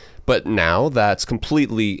loans. But now that's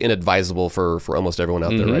completely inadvisable for almost everyone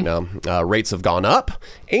out there right now. Rates have gone up,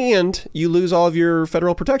 and you lose all of your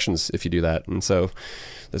federal protections if you do that. And so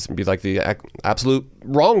this would be like the absolute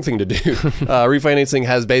wrong thing to do. Refinancing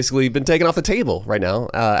has basically been taken off the table right now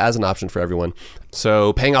as an option for everyone.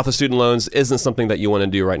 So paying off the student loans isn't something that you want to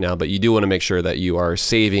do right now, but you do want to make sure that you are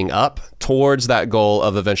saving up towards that goal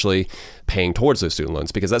of eventually paying towards those student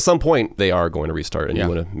loans, because at some point they are going to restart, and you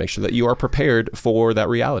want to make sure that you are prepared for that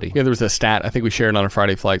reality. Yeah, there was a stat I think we shared on a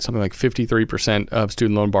Friday Flight, something like 53% of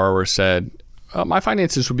student loan borrowers said, my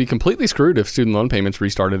finances would be completely screwed if student loan payments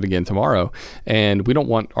restarted again tomorrow. And we don't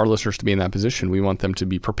want our listeners to be in that position. We want them to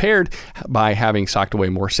be prepared by having socked away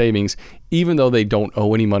more savings, even though they don't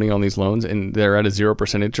owe any money on these loans and they're at a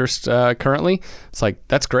 0% interest currently. It's like,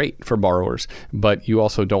 that's great for borrowers, but you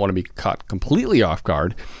also don't want to be caught completely off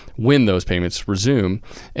guard when those payments resume.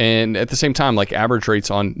 And at the same time, like average rates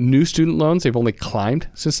on new student loans, they've only climbed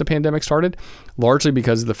since the pandemic started, largely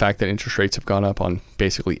because of the fact that interest rates have gone up on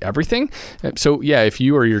basically everything. So yeah, if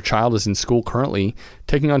you or your child is in school currently,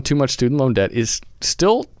 taking on too much student loan debt is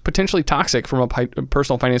still potentially toxic from a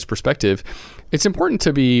personal finance perspective. It's important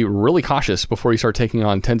to be really cautious before you start taking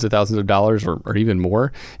on tens of thousands of dollars or even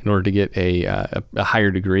more in order to get a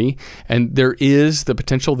higher degree. And there is the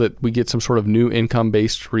potential that we get some sort of new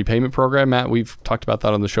income-based repayment program. Matt, we've talked about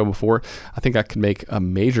that on the show before. I think that could make a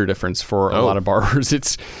major difference for a lot of borrowers.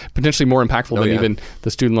 It's potentially more impactful than even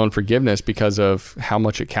the student loan forgiveness because of how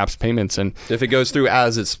much it caps payments. And if it goes through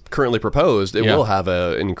as it's currently proposed, it will have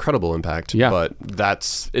an incredible impact. Yeah. But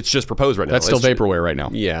it's just proposed right now. That's still vaporware right now.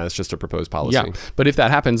 Yeah, it's just a proposed policy. Yeah, but if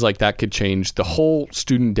that happens, like that could change the whole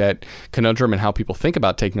student debt conundrum and how people think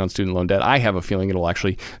about taking on student loan debt. I have a feeling it'll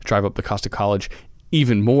actually drive up the cost of college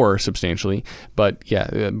even more substantially. But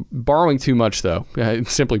yeah, borrowing too much, though,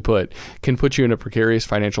 simply put, can put you in a precarious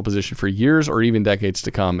financial position for years or even decades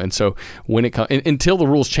to come. And so when it comes, until the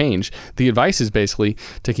rules change, the advice is basically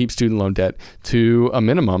to keep student loan debt to a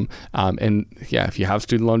minimum. And yeah, if you have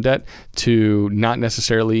student loan debt, to not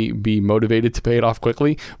necessarily be motivated to pay it off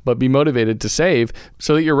quickly, but be motivated to save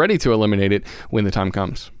so that you're ready to eliminate it when the time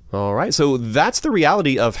comes. All right. So that's the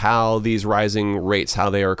reality of how these rising rates, how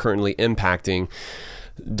they are currently impacting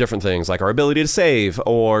different things like our ability to save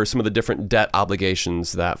or some of the different debt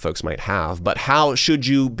obligations that folks might have. But how should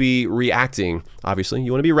you be reacting? Obviously,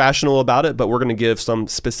 you want to be rational about it, but we're going to give some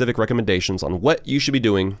specific recommendations on what you should be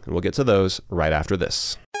doing, and we'll get to those right after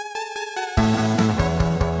this.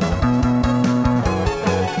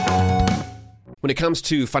 When it comes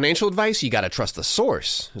to financial advice, you got to trust the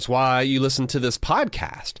source. That's why you listen to this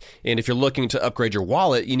podcast. And if you're looking to upgrade your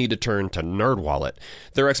wallet, you need to turn to NerdWallet.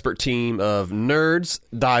 Their expert team of nerds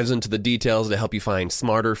dives into the details to help you find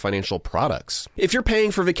smarter financial products. If you're paying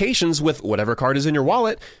for vacations with whatever card is in your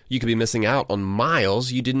wallet, you could be missing out on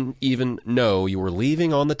miles you didn't even know you were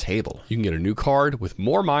leaving on the table. You can get a new card with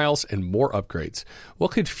more miles and more upgrades. What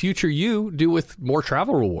could future you do with more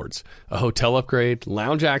travel rewards? A hotel upgrade,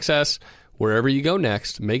 lounge access? Wherever you go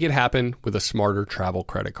next, make it happen with a smarter travel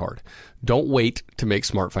credit card. Don't wait to make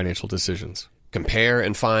smart financial decisions. Compare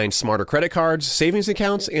and find smarter credit cards, savings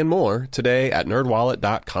accounts, and more today at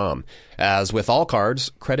nerdwallet.com. As with all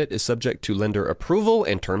cards, credit is subject to lender approval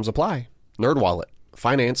and terms apply. NerdWallet.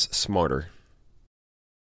 Finance smarter.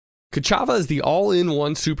 Kachava is the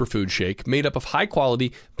all-in-one superfood shake made up of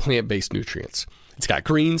high-quality plant-based nutrients. It's got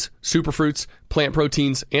greens, superfruits, plant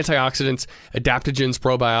proteins, antioxidants, adaptogens,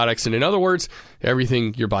 probiotics, and in other words,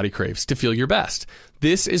 everything your body craves to feel your best.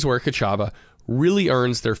 This is where Kachava really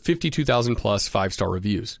earns their 52,000 plus 5-star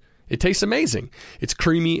reviews. It tastes amazing. It's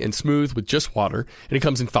creamy and smooth with just water, and it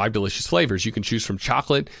comes in 5 delicious flavors. You can choose from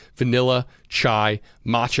chocolate, vanilla, chai,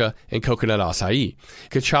 matcha, and coconut acai.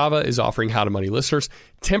 Kachava is offering How to Money listeners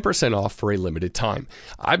 10% off for a limited time.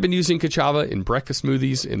 I've been using Kachava in breakfast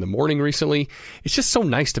smoothies in the morning recently. It's just so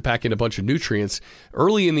nice to pack in a bunch of nutrients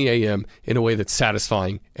early in the AM in a way that's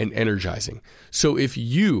satisfying and energizing. So if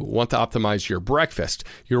you want to optimize your breakfast,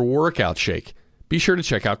 your workout shake, be sure to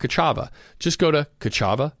check out Kachava. Just go to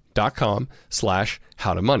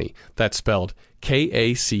kachava.com/howtomoney. That's spelled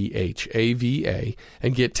Kachava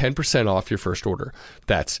and get 10% off your first order.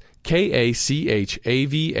 That's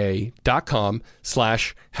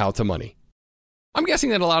Kachava.com/howtomoney. I'm guessing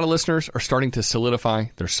that a lot of listeners are starting to solidify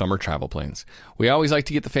their summer travel plans. We always like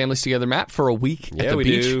to get the families together, Matt, for a week at the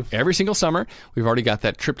beach every single summer. We've already got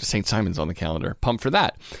that trip to St. Simons on the calendar. Pumped for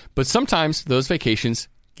that. But sometimes those vacations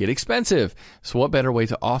get expensive. So what better way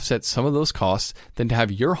to offset some of those costs than to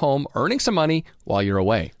have your home earning some money while you're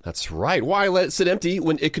away? That's right. Why let it sit empty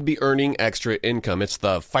when it could be earning extra income? It's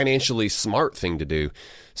the financially smart thing to do.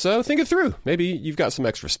 So think it through. Maybe you've got some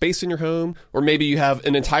extra space in your home, or maybe you have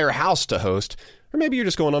an entire house to host. Or maybe you're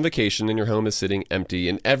just going on vacation and your home is sitting empty.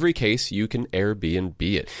 In every case, you can Airbnb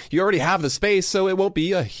it. You already have the space, so it won't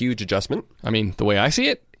be a huge adjustment. I mean, the way I see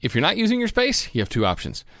it, if you're not using your space, you have two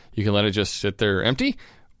options. You can let it just sit there empty,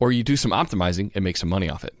 or you do some optimizing and make some money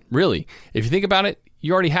off it. Really, if you think about it,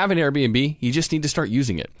 you already have an Airbnb. You just need to start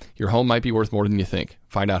using it. Your home might be worth more than you think.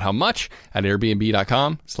 Find out how much at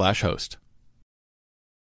airbnb.com/host.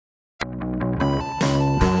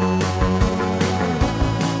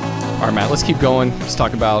 All right, Matt, let's keep going. Let's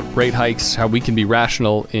talk about rate hikes, how we can be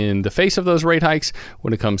rational in the face of those rate hikes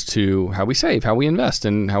when it comes to how we save, how we invest,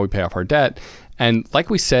 and how we pay off our debt. And like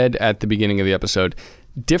we said at the beginning of the episode,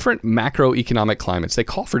 different macroeconomic climates, they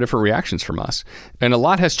call for different reactions from us. And a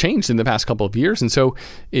lot has changed in the past couple of years. And so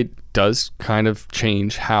it does kind of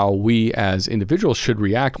change how we as individuals should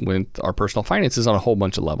react with our personal finances on a whole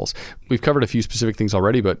bunch of levels. We've covered a few specific things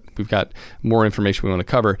already, but we've got more information we want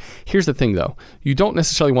to cover. Here's the thing, though. You don't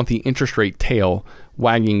necessarily want the interest rate tail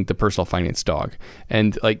wagging the personal finance dog.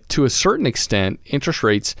 And like to a certain extent, interest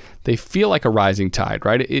rates, they feel like a rising tide,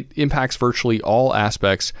 right? It impacts virtually all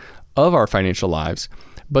aspects of our financial lives,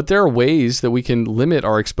 but there are ways that we can limit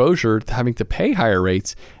our exposure to having to pay higher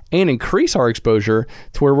rates and increase our exposure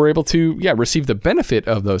to where we're able to, receive the benefit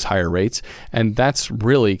of those higher rates. And that's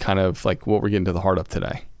really kind of like what we're getting to the heart of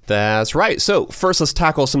today. That's right. So first, let's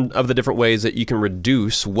tackle some of the different ways that you can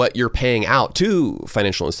reduce what you're paying out to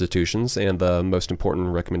financial institutions. And the most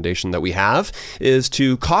important recommendation that we have is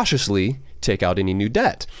to cautiously take out any new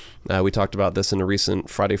debt. We talked about this in a recent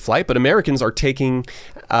Friday Flight, but Americans are taking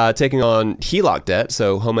on HELOC debt,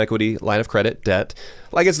 so home equity line of credit debt,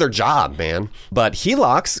 like it's their job, man. But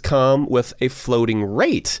HELOCs come with a floating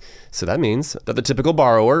rate. So that means that the typical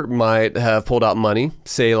borrower might have pulled out money,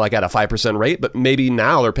 say like at a 5% rate, but maybe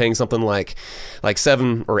now they're paying something like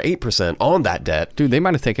 7 or 8% on that debt. Dude, they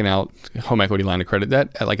might have taken out home equity line of credit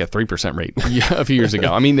debt at like a 3% rate a few years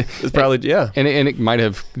ago. I mean, it's probably, yeah. And it might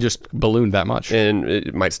have just ballooned that much. And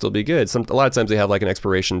it might still be good. A lot of times they have like an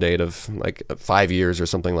expiration date of like 5 years or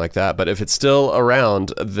something like that. But if it's still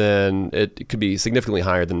around, then it could be significantly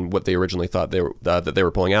higher than what they originally thought that they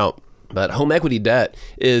were pulling out. But home equity debt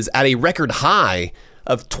is at a record high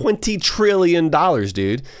of $20 trillion,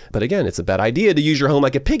 dude. But again, it's a bad idea to use your home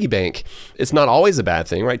like a piggy bank. It's not always a bad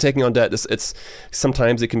thing, right? Taking on debt, it's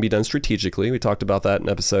sometimes it can be done strategically. We talked about that in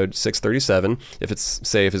episode 637. If it's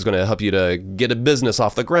going to help you to get a business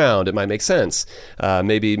off the ground, it might make sense.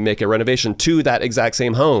 Maybe make a renovation to that exact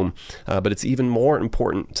same home. But it's even more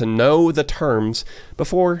important to know the terms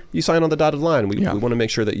before you sign on the dotted line. We want to make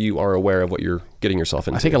sure that you are aware of what you're getting yourself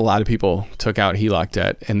into. I think a lot of people took out HELOC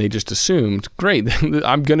debt and they just assumed, great,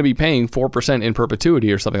 I'm going to be paying 4% in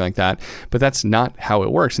perpetuity or something like that. But that's not how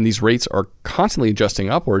it works. And these rates are constantly adjusting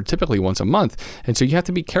upward, typically once a month. And so you have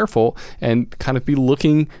to be careful and kind of be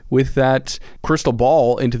looking with that crystal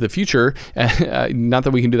ball into the future. Not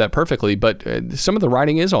that we can do that perfectly, but some of the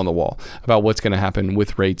writing is on the wall about what's going to happen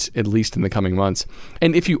with rates, at least in the coming months.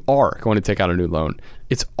 And if you are going to take out a new loan,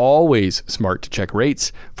 it's always smart to check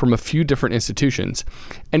rates from a few different institutions.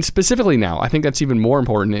 And specifically now, I think that's even more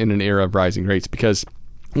important in an era of rising rates, because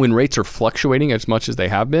when rates are fluctuating as much as they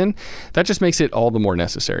have been, that just makes it all the more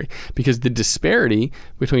necessary, because the disparity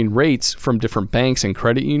between rates from different banks and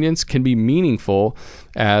credit unions can be meaningful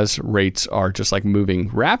as rates are just like moving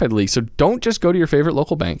rapidly. So don't just go to your favorite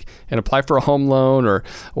local bank and apply for a home loan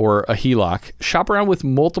or a HELOC. Shop around with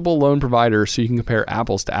multiple loan providers so you can compare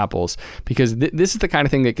apples to apples, because this is the kind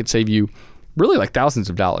of thing that could save you really like thousands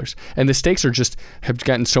of dollars. And the stakes have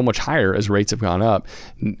gotten so much higher as rates have gone up.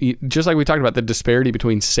 Just like we talked about the disparity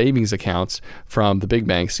between savings accounts from the big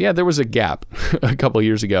banks. Yeah, there was a gap a couple of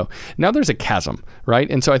years ago. Now there's a chasm,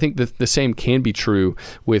 right? And so I think that the same can be true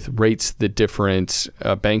with rates that different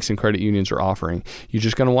banks and credit unions are offering. You're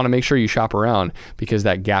just going to want to make sure you shop around, because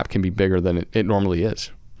that gap can be bigger than it normally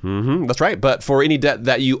is. Mm-hmm, that's right. But for any debt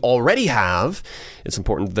that you already have, it's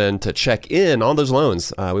important then to check in on those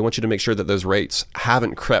loans. We want you to make sure that those rates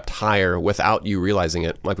haven't crept higher without you realizing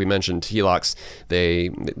it. Like we mentioned, HELOCs,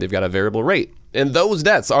 they've got a variable rate. And those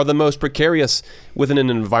debts are the most precarious within an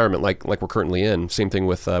environment like we're currently in. Same thing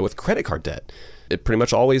with credit card debt. it pretty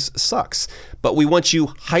much always sucks. But we want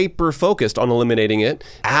you hyper-focused on eliminating it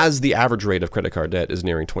as the average rate of credit card debt is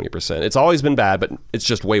nearing 20%. It's always been bad, but it's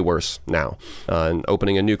just way worse now. And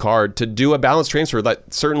opening a new card to do a balance transfer,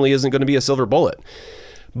 that certainly isn't going to be a silver bullet.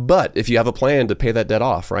 But if you have a plan to pay that debt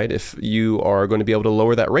off, right? If you are going to be able to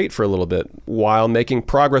lower that rate for a little bit while making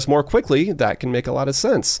progress more quickly, that can make a lot of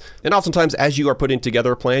sense. And oftentimes, as you are putting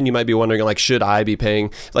together a plan, you might be wondering, like, should I be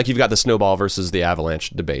paying, like you've got the snowball versus the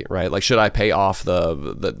avalanche debate, right? Like, should I pay off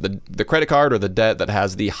the credit card or the debt that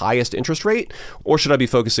has the highest interest rate? Or should I be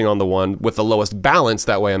focusing on the one with the lowest balance?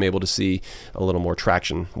 That way I'm able to see a little more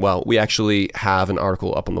traction. Well, we actually have an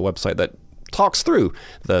article up on the website that talks through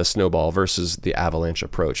the snowball versus the avalanche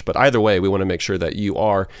approach. But either way, we want to make sure that you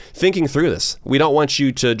are thinking through this. We don't want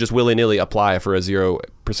you to just willy-nilly apply for a 0%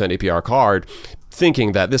 APR card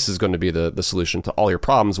thinking that this is going to be the solution to all your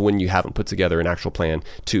problems when you haven't put together an actual plan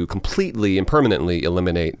to completely and permanently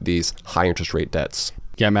eliminate these high interest rate debts.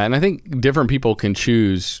 Yeah, Matt, and I think different people can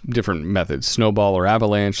choose different methods, snowball or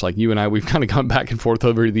avalanche. Like you and I, we've kind of gone back and forth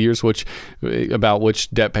over the years about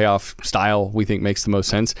which debt payoff style we think makes the most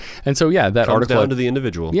sense. And so, yeah, that Comes article down to the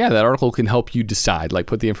individual. Yeah, that article can help you decide. Like,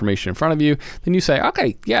 put the information in front of you, then you say,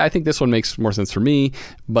 okay, yeah, I think this one makes more sense for me.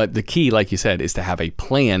 But the key, like you said, is to have a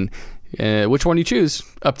plan. Which one you choose,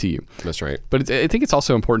 up to you. That's right. But I think it's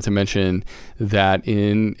also important to mention that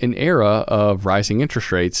in an era of rising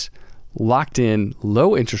interest rates, locked in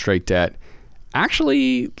low interest rate debt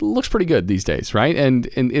actually looks pretty good these days, right? And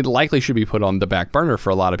it likely should be put on the back burner for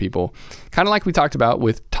a lot of people. Kind of like we talked about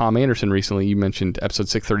with Tom Anderson recently. You mentioned episode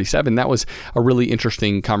 637. That was a really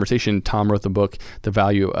interesting conversation. Tom wrote the book, The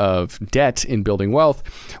Value of Debt in Building Wealth,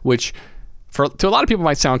 which to a lot of people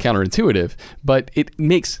might sound counterintuitive, but it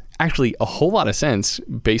makes actually a whole lot of sense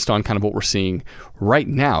based on kind of what we're seeing right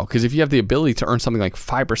now. Because if you have the ability to earn something like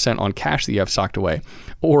 5% on cash that you have socked away,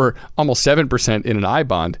 or almost 7% in an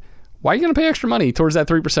I-bond, why are you going to pay extra money towards that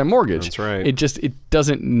 3% mortgage? That's right. It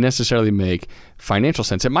doesn't necessarily make financial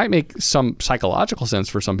sense. It might make some psychological sense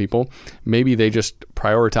for some people. Maybe they just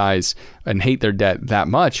prioritize and hate their debt that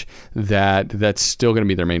much that that's still going to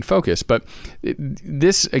be their main focus. But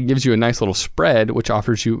this gives you a nice little spread, which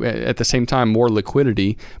offers you at the same time more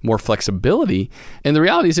liquidity, more flexibility. And the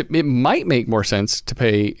reality is it might make more sense to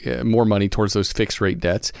pay more money towards those fixed rate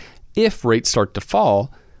debts if rates start to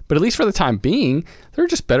fall. But at least for the time being, there are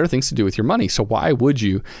just better things to do with your money. So why would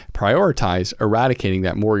you prioritize eradicating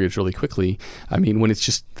that mortgage really quickly? I mean, when it's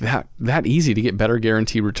just that easy to get better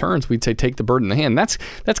guaranteed returns, we'd say take the bird in the hand. That's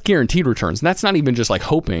guaranteed returns. And that's not even just like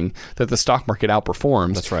hoping that the stock market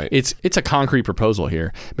outperforms. That's right. It's a concrete proposal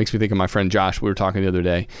here. Makes me think of my friend Josh. We were talking the other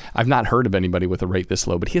day. I've not heard of anybody with a rate this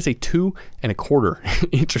low, but he has a 2.25%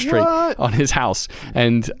 interest rate on his house.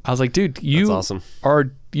 And I was like, dude, That's awesome.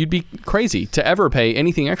 You'd be crazy to ever pay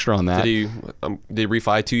anything extra on that. Did he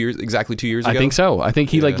refi exactly 2 years ago? I think so. I think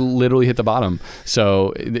he literally hit the bottom.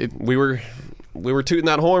 So we were tooting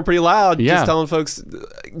that horn pretty loud, yeah. Just telling folks,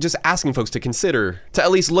 just asking folks to consider, to at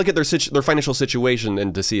least look at their financial situation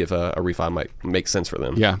and to see if a refi might make sense for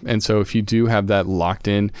them. Yeah, and so if you do have that locked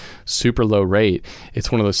in super low rate, it's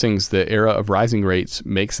one of those things, the era of rising rates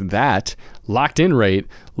makes that locked in rate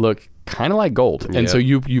look kind of like gold. And so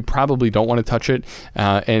you probably don't want to touch it,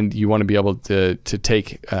 and you want to be able to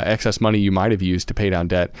take excess money you might have used to pay down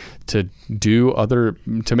debt to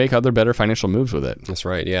make other better financial moves with it. That's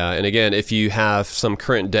right. Yeah. And again, if you have some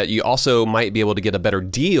current debt, you also might be able to get a better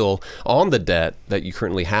deal on the debt that you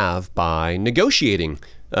currently have by negotiating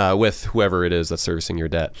with whoever it is that's servicing your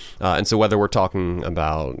debt. And so whether we're talking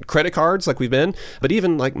about credit cards like we've been, but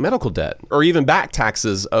even like medical debt or even back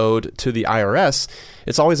taxes owed to the IRS,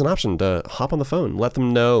 it's always an option to hop on the phone, let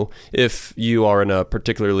them know if you are in a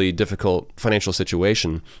particularly difficult financial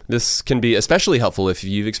situation. This can be especially helpful if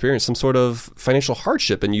you've experienced some sort of financial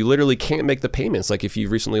hardship and you literally can't make the payments, like if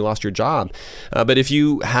you've recently lost your job. But if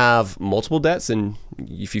you have multiple debts and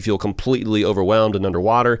if you feel completely overwhelmed and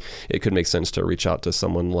underwater, it could make sense to reach out to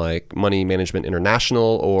someone like Money Management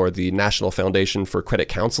International or the National Foundation for Credit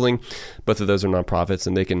Counseling. Both of those are nonprofits,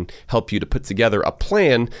 and they can help you to put together a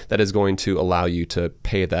plan that is going to allow you to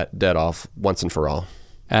pay that debt off once and for all.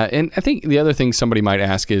 And I think the other thing somebody might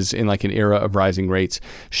ask is, in like an era of rising rates,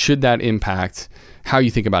 should that impact how you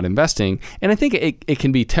think about investing? And I think it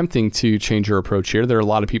can be tempting to change your approach here. There are a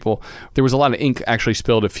lot of people, there was a lot of ink actually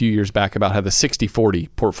spilled a few years back about how the 60-40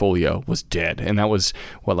 portfolio was dead. And that was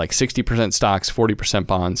like 60% stocks, 40%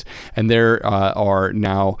 bonds. And there are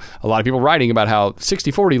now a lot of people writing about how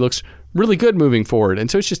 60-40 looks really good moving forward.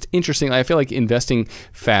 And so it's just interesting. I feel like investing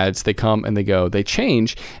fads, they come and they go, they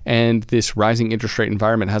change. And this rising interest rate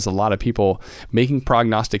environment has a lot of people making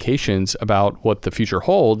prognostications about what the future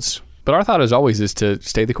holds But our thought, as always, is to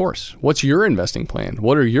stay the course. What's your investing plan?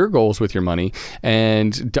 What are your goals with your money?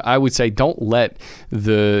 And I would say don't let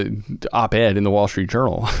the op-ed in the Wall Street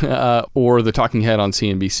Journal or the talking head on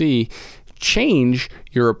CNBC change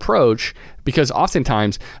your approach, because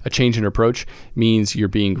oftentimes a change in approach means you're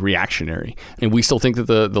being reactionary. And we still think that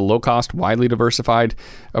the low-cost, widely diversified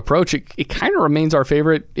approach, it kind of remains our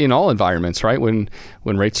favorite in all environments, right? When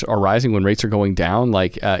rates are rising, when rates are going down,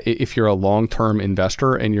 like if you're a long-term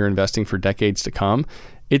investor and you're investing for decades to come,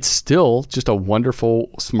 it's still just a wonderful,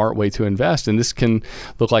 smart way to invest. And this can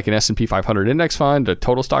look like an S&P 500 index fund, a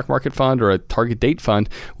total stock market fund, or a target date fund,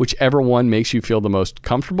 whichever one makes you feel the most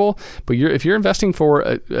comfortable. But if you're investing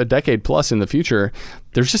for a decade plus in the future,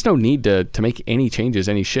 there's just no need to make any changes,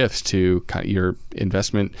 any shifts to your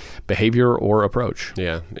investment behavior or approach.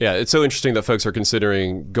 Yeah. It's so interesting that folks are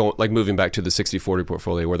considering moving back to the 60-40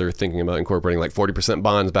 portfolio, where they're thinking about incorporating like 40%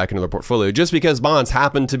 bonds back into their portfolio, just because bonds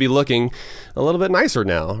happen to be looking a little bit nicer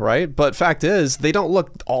now, right? But fact is, they don't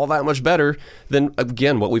look all that much better than,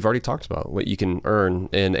 again, what we've already talked about, what you can earn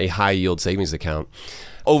in a high yield savings account.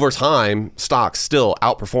 Over time, stocks still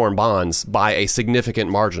outperform bonds by a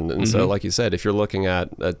significant margin. And so, like you said, if you're looking at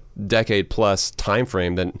a decade plus time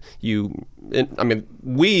frame, then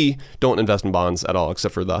we don't invest in bonds at all,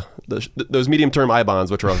 except for those medium-term I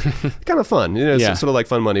bonds, which are kind of fun. It's sort of like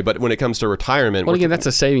fun money. But when it comes to retirement, well, again, that's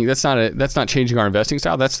a saving. That's not changing our investing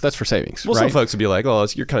style. That's for savings. Well, right? Some folks would be like, "Oh,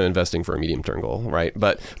 you're kind of investing for a medium-term goal, right?"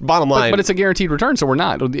 But bottom line, but it's a guaranteed return, so we're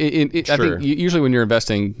not. I think usually when you're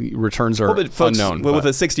investing, returns are unknown.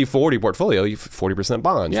 With a 60-40 portfolio, you have 40%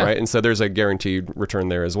 bonds, right? And so there's a guaranteed return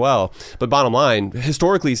there as well. But bottom line,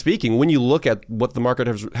 historically speaking, when you look at what the market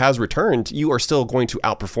has returned, you are still going to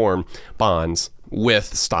outperform bonds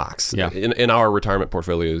with stocks. In our retirement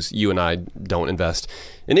portfolios, you and I don't invest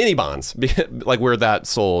in any bonds. Like, we're that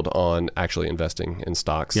sold on actually investing in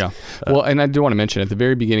stocks. Well, and I do want to mention at the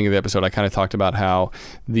very beginning of the episode, I kind of talked about how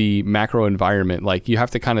the macro environment, like, you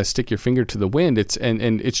have to kind of stick your finger to the wind.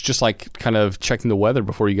 It's just like kind of checking the weather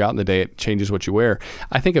before you go out in the day. It changes what you wear.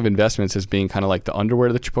 I think of investments as being kind of like the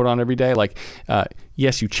underwear that you put on every day. Like,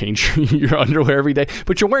 yes, you change your underwear every day,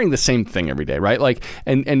 but you're wearing the same thing every day, right? Like,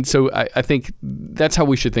 and so I think that's how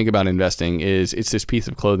we should think about investing. Is it's this piece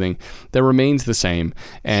of clothing that remains the same,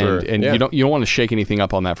 and you don't want to shake anything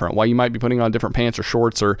up on that front. While you might be putting on different pants or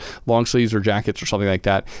shorts or long sleeves or jackets or something like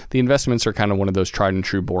that, the investments are kind of one of those tried and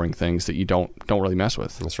true boring things that you don't really mess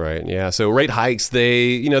with. That's right. Yeah. So rate hikes,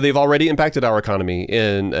 they've already impacted our economy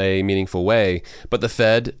in a meaningful way, but the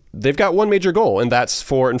Fed, they've got one major goal, and that's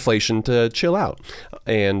for inflation to chill out.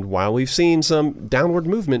 And while we've seen some downward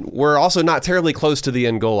movement, we're also not terribly close to the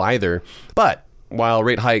end goal either. But while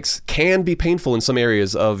rate hikes can be painful in some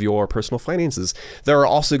areas of your personal finances, there are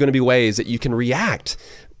also going to be ways that you can react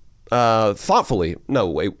rationally, in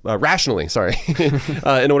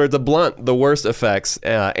order to blunt the worst effects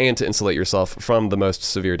and to insulate yourself from the most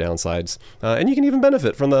severe downsides. And you can even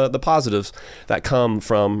benefit from the positives that come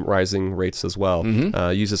from rising rates as well.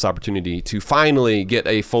 Use this opportunity to finally get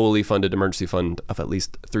a fully funded emergency fund of at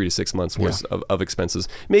least 3 to 6 months worth of expenses.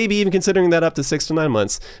 Maybe even considering that up to 6 to 9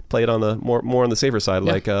 months. Play it on the more on the safer side,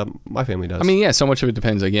 like my family does. I mean, so much of it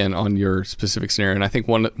depends, again, on your specific scenario. And I think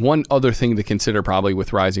one other thing to consider probably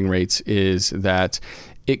with rising rates is that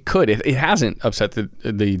it hasn't upset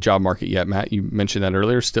the job market yet, Matt. You mentioned that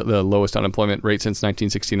earlier, still the lowest unemployment rate since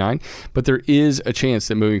 1969. But there is a chance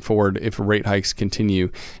that moving forward, if rate hikes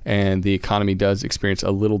continue and the economy does experience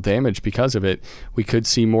a little damage because of it, we could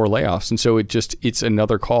see more layoffs. And so it's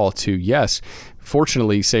another call to, yes,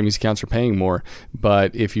 fortunately, savings accounts are paying more,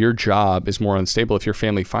 but if your job is more unstable, if your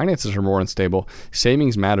family finances are more unstable,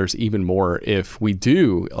 savings matters even more. If we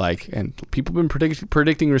do, and people have been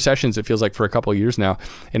predicting recessions, it feels like, for a couple of years now,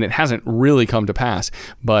 and it hasn't really come to pass.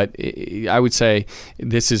 But I would say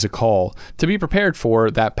this is a call to be prepared for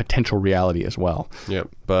that potential reality as well. Yep.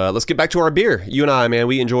 But let's get back to our beer. You and I, man,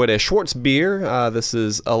 we enjoyed a Schwartz beer. It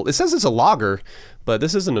says it's a lager, but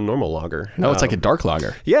this isn't a normal lager. No, it's like a dark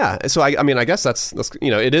lager. Yeah. So I guess that's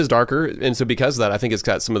it is darker, and so because of that, I think it's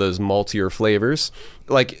got some of those maltier flavors.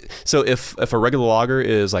 Like, so if a regular lager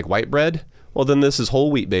is like white bread, well, then this is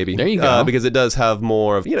whole wheat, baby. There you go. Because it does have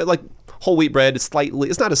more of, like whole wheat bread. It's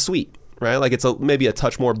not as sweet, right? Like, it's maybe a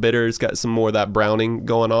touch more bitter. It's got some more of that browning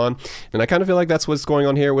going on. And I kind of feel like that's what's going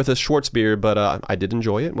on here with a Schwartz beer, but I did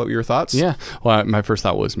enjoy it. What were your thoughts? Yeah. Well, my first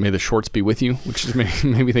thought was, may the Schwartz be with you, which just made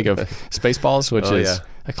me think of Spaceballs, which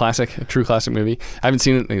a classic, a true classic movie. I haven't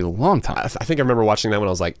seen it in a long time. I think I remember watching that when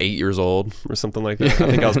I was like 8 years old or something like that. I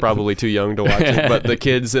think I was probably too young to watch it, but the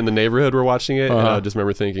kids in the neighborhood were watching it, and I just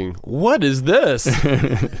remember thinking, what is this?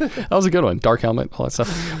 That was a good one. Dark helmet, all that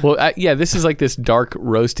stuff. Well, this is like this dark,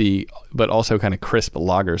 roasty, but also kind of crisp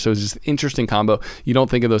lager. So it's just an interesting combo. You don't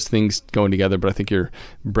think of those things going together, but I think your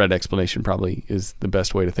bread explanation probably is the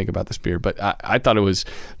best way to think about this beer. But I thought it was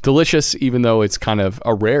delicious, even though it's kind of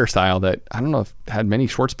a rare style that I don't know if I've had many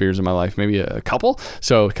Schwartz beers in my life, maybe a couple.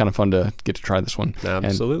 So kind of fun to get to try this one.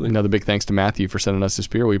 Absolutely. And another big thanks to Matthew for sending us this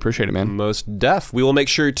beer. We appreciate it, man. Most def. We will make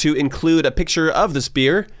sure to include a picture of this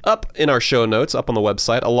beer up in our show notes, up on the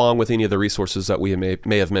website, along with any of the resources that we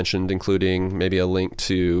may have mentioned, including maybe a link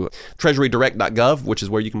to treasurydirect.gov, which is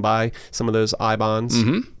where you can buy some of those I-bonds.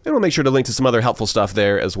 Mm-hmm. And we'll make sure to link to some other helpful stuff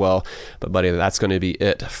there as well. But buddy, that's going to be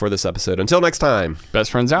it for this episode. Until next time.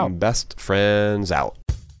 Best friends out. Best friends out.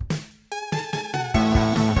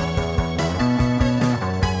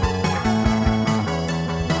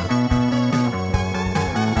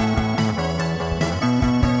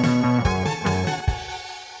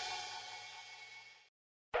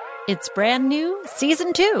 It's brand new,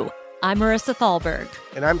 Season 2. I'm Marissa Thalberg.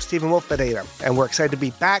 And I'm Stephen Wolf-Bedeta, and we're excited to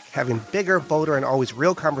be back having bigger, bolder, and always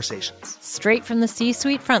real conversations. Straight from the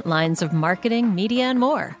C-suite front lines of marketing, media, and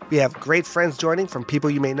more. We have great friends joining from people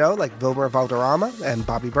you may know, like Wilmer Valderrama and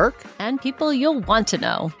Bobby Burke. And people you'll want to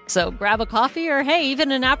know. So grab a coffee or, hey,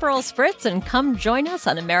 even an Aperol Spritz and come join us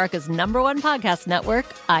on America's #1 podcast network,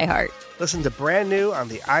 iHeart. Listen to Brand New on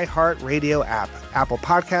the iHeart Radio app, Apple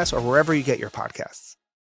Podcasts, or wherever you get your podcasts.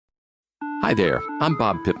 Hi there, I'm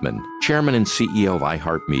Bob Pittman, Chairman and CEO of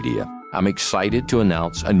iHeartMedia. I'm excited to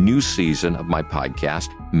announce a new season of my podcast,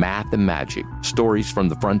 Math and Magic, Stories from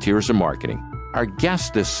the Frontiers of Marketing. Our guests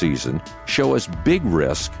this season show us big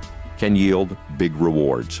risk can yield big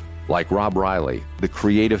rewards, like Rob Riley, the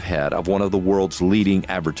creative head of one of the world's leading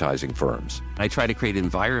advertising firms. I try to create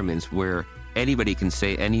environments where anybody can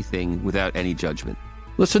say anything without any judgment.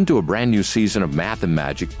 Listen to a brand new season of Math and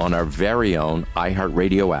Magic on our very own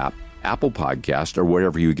iHeartRadio app, Apple Podcast, or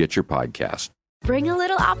wherever you get your podcast. Bring a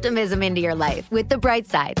little optimism into your life with The Bright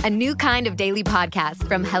Side, a new kind of daily podcast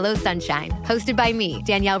from Hello Sunshine, hosted by me,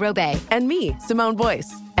 Danielle Robay. And me, Simone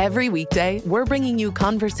Boyce. Every weekday, we're bringing you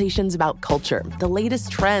conversations about culture, the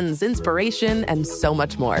latest trends, inspiration, and so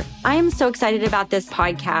much more. I am so excited about this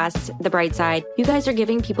podcast, The Bright Side. You guys are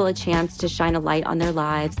giving people a chance to shine a light on their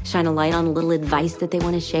lives, shine a light on a little advice that they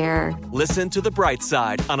want to share. Listen to The Bright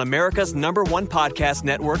Side on America's #1 podcast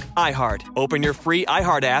network, iHeart. Open your free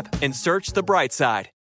iHeart app and search The Bright Side.